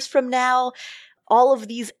 years from now, all of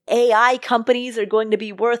these AI companies are going to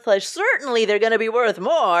be worth, certainly they're going to be worth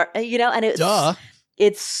more, and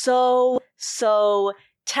it's so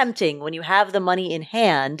tempting when you have the money in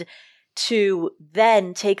hand to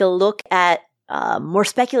then take a look at more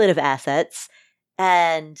speculative assets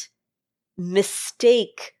and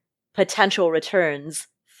mistake potential returns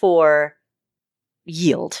for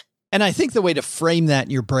yield. And I think the way to frame that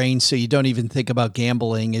in your brain so you don't even think about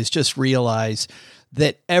gambling is just realize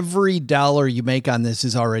that every dollar you make on this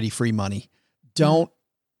is already free money. Don't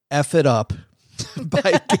F it up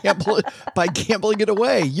by gambling it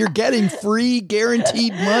away. You're getting free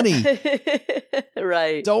guaranteed money.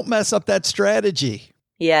 Right. Don't mess up that strategy.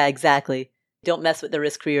 Yeah, exactly. Don't mess with the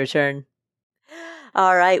risk-free return.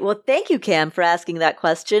 All right. Well, thank you, Cam, for asking that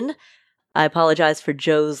question. I apologize for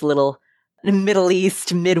Joe's little Middle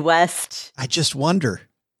East, Midwest. I just wonder.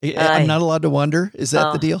 I'm not allowed to wonder. Is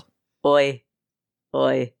that the deal? Boy.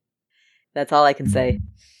 That's all I can say.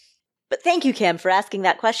 But thank you, Cam, for asking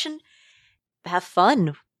that question. Have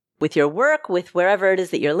fun with your work, with wherever it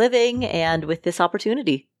is that you're living, and with this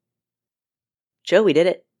opportunity. Joe, we did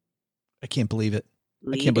it. I can't believe it.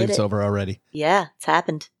 I can't believe it's over already. Yeah, it's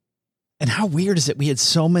happened. And how weird is it? We had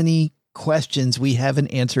so many questions we haven't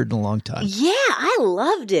answered in a long time. Yeah, I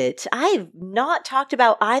loved it. I've not talked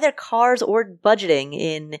about either cars or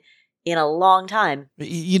budgeting in a long time.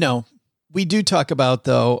 You know, we do talk about,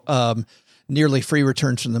 though, nearly free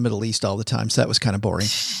returns from the Middle East all the time. So that was kind of boring.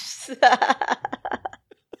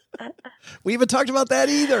 We haven't talked about that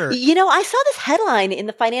either. You know, I saw this headline in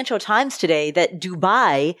the Financial Times today that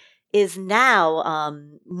Dubai is now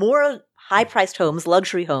more high-priced homes,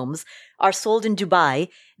 luxury homes, are sold in Dubai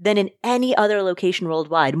than in any other location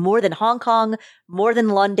worldwide. More than Hong Kong, more than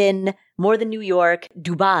London, more than New York.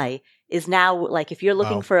 Dubai is now, like, if you're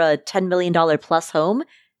looking for a $10 million plus home,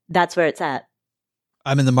 that's where it's at.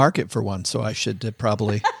 I'm in the market for one, so I should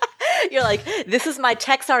probably... You're like, this is my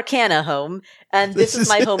Texarkana home, and this is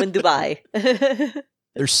my home in Dubai.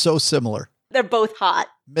 They're so similar. They're both hot.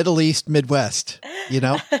 Middle East, Midwest, you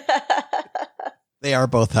know? They are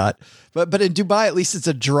both hot. But in Dubai, at least it's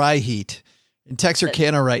a dry heat. In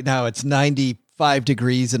Texarkana right now, it's 95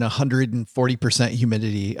 degrees and 140%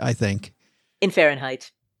 humidity, I think. In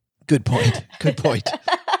Fahrenheit. Good point. Good point.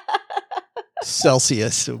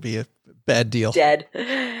 Celsius would be a bad deal. Dead.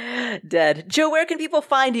 Joe, where can people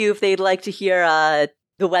find you if they'd like to hear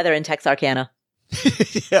the weather in Texarkana?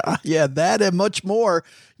 Yeah, that and much more.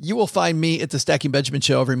 You will find me at the Stacking Benjamin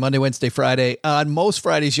Show every Monday, Wednesday, Friday. On most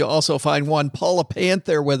Fridays, you'll also find one Paula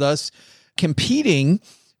Panther with us competing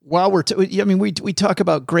while we talk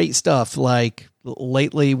about great stuff. Like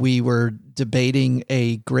lately, we were debating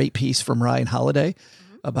a great piece from Ryan Holiday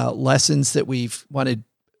about lessons that we've wanted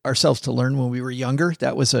ourselves to learn when we were younger.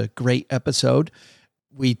 That was a great episode.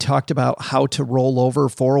 We talked about how to roll over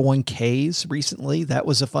 401ks recently. That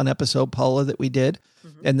was a fun episode, Paula, that we did,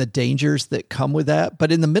 and the dangers that come with that.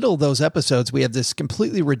 But in the middle of those episodes, we have this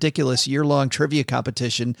completely ridiculous year-long trivia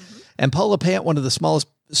competition. And Paula Pant, one of the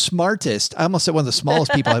smartest, I almost said one of the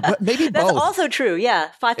smallest people, but maybe That's both. That's also true. Yeah.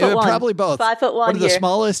 5'1". Probably both. 5'1". One of the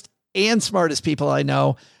smallest and smartest people I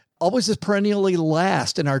know. Always is perennially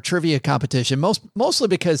last in our trivia competition, mostly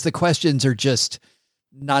because the questions are just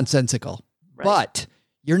nonsensical. Right. But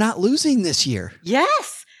you're not losing this year.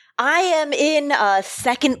 Yes. I am in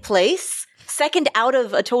second place, second out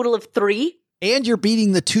of a total of 3. And you're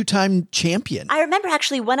beating the 2-time champion. I remember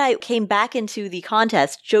actually when I came back into the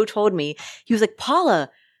contest, Joe told me, he was like,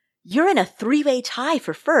 Paula, you're in a 3-way tie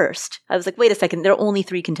for first. I was like, wait a second, there are only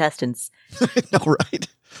 3 contestants. No, right.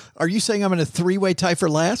 Are you saying I'm in a 3-way tie for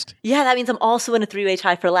last? Yeah, that means I'm also in a 3-way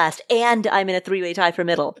tie for last, and I'm in a 3-way tie for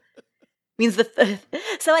middle. Means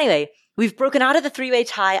so anyway, we've broken out of the 3-way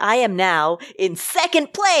tie. I am now in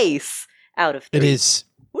second place out of 3. It is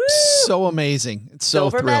so amazing. It's so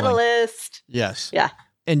Silver thrilling. medalist. Yes. Yeah.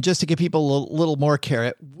 And just to give people a little more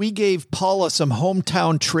carrot, we gave Paula some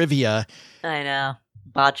hometown trivia. I know.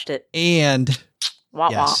 Botched it. And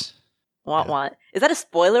yes. Want. Is that a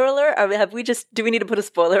spoiler alert? Or do we need to put a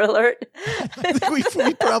spoiler alert? I think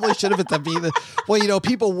we probably should have at the beginning. Well,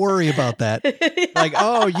 people worry about that. Like,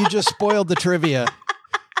 oh, you just spoiled the trivia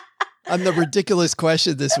on the ridiculous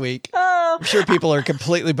question this week. Oh. I'm sure people are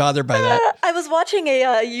completely bothered by that. I was watching a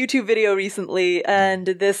YouTube video recently, and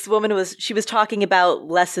this woman was talking about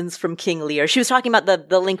lessons from King Lear. She was talking about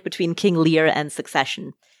the link between King Lear and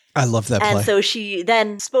Succession. I love that play. And so she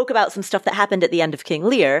then spoke about some stuff that happened at the end of King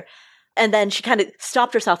Lear. And then she kind of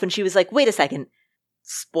stopped herself and she was like, wait a second,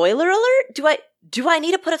 spoiler alert? Do I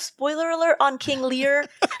need to put a spoiler alert on King Lear?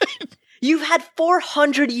 You've had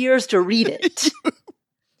 400 years to read it.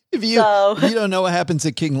 If you don't know what happens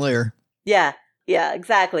at King Lear. Yeah,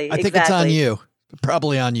 exactly. I think it's on you.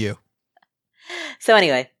 Probably on you. So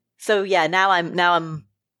anyway, yeah, now I'm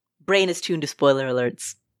brain is tuned to spoiler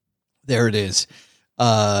alerts. There it is.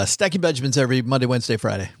 Stacking Benjamins every Monday, Wednesday,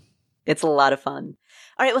 Friday. It's a lot of fun.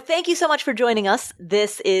 All right. Well, thank you so much for joining us.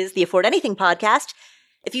 This is the Afford Anything podcast.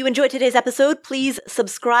 If you enjoyed today's episode, please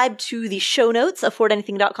subscribe to the show notes,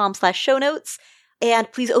 affordanything.com/show notes,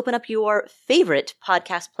 and please open up your favorite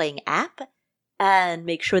podcast playing app and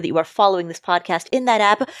make sure that you are following this podcast in that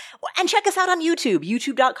app. And check us out on YouTube,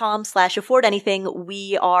 youtube.com/affordanything.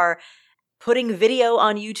 We are putting video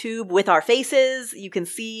on YouTube with our faces. You can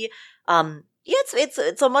see,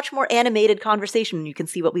 it's a much more animated conversation. You can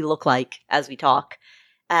see what we look like as we talk.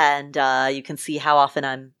 And you can see how often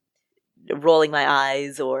I'm rolling my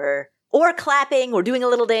eyes or clapping or doing a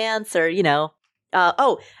little dance or,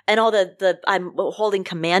 And all I'm holding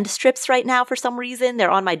command strips right now for some reason.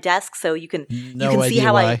 They're on my desk, so you can see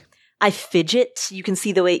how why. I fidget. You can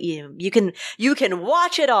see the way you can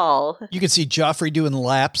watch it all. You can see Joffrey doing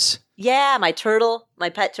laps. Yeah, my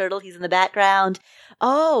pet turtle, he's in the background.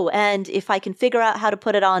 Oh, and if I can figure out how to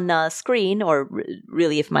put it on screen, or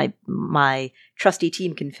really if my trusty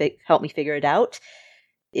team can help me figure it out,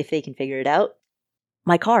 if they can figure it out,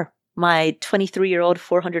 my 23-year-old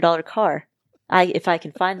 $400 car. If I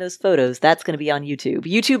can find those photos, that's going to be on YouTube.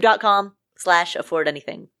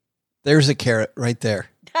 YouTube.com/affordanything. There's a carrot right there.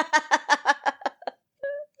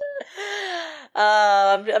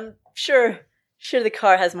 I'm sure the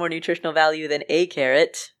car has more nutritional value than a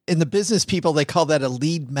carrot. In the business people, they call that a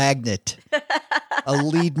lead magnet. A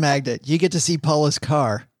lead magnet. You get to see Paula's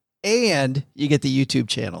car and you get the YouTube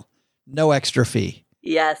channel. No extra fee.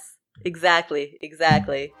 Yes, exactly.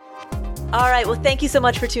 All right. Well, thank you so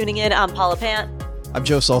much for tuning in. I'm Paula Pant. I'm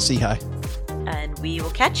Joe Saul-Sehy. And we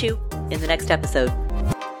will catch you in the next episode.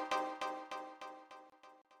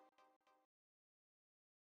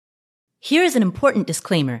 Here is an important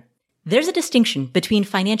disclaimer. There's a distinction between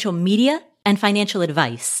financial media and financial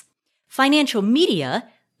advice. Financial media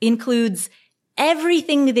includes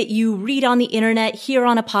everything that you read on the internet, hear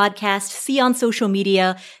on a podcast, see on social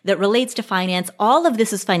media that relates to finance. All of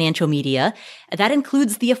this is financial media. That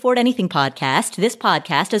includes the Afford Anything podcast, this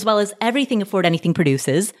podcast, as well as everything Afford Anything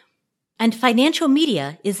produces. And financial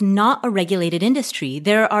media is not a regulated industry.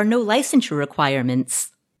 There are no licensure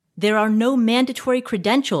requirements. There are no mandatory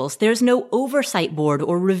credentials. There's no oversight board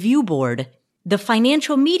or review board. The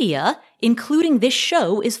financial media, including this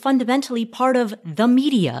show, is fundamentally part of the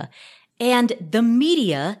media. And the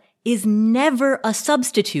media is never a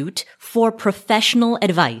substitute for professional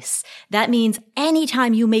advice. That means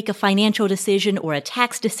anytime you make a financial decision or a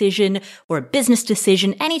tax decision or a business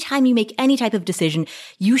decision, anytime you make any type of decision,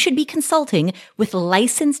 you should be consulting with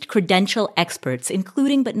licensed credential experts,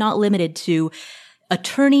 including but not limited to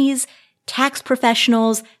attorneys, tax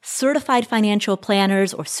professionals, certified financial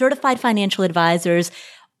planners, or certified financial advisors.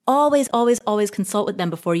 Always, always, always consult with them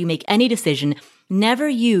before you make any decision. Never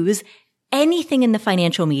use anything in the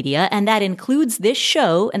financial media, and that includes this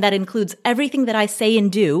show, and that includes everything that I say and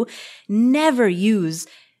do. Never use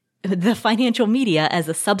the financial media as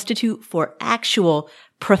a substitute for actual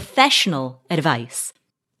professional advice.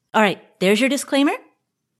 All right, there's your disclaimer.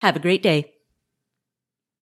 Have a great day.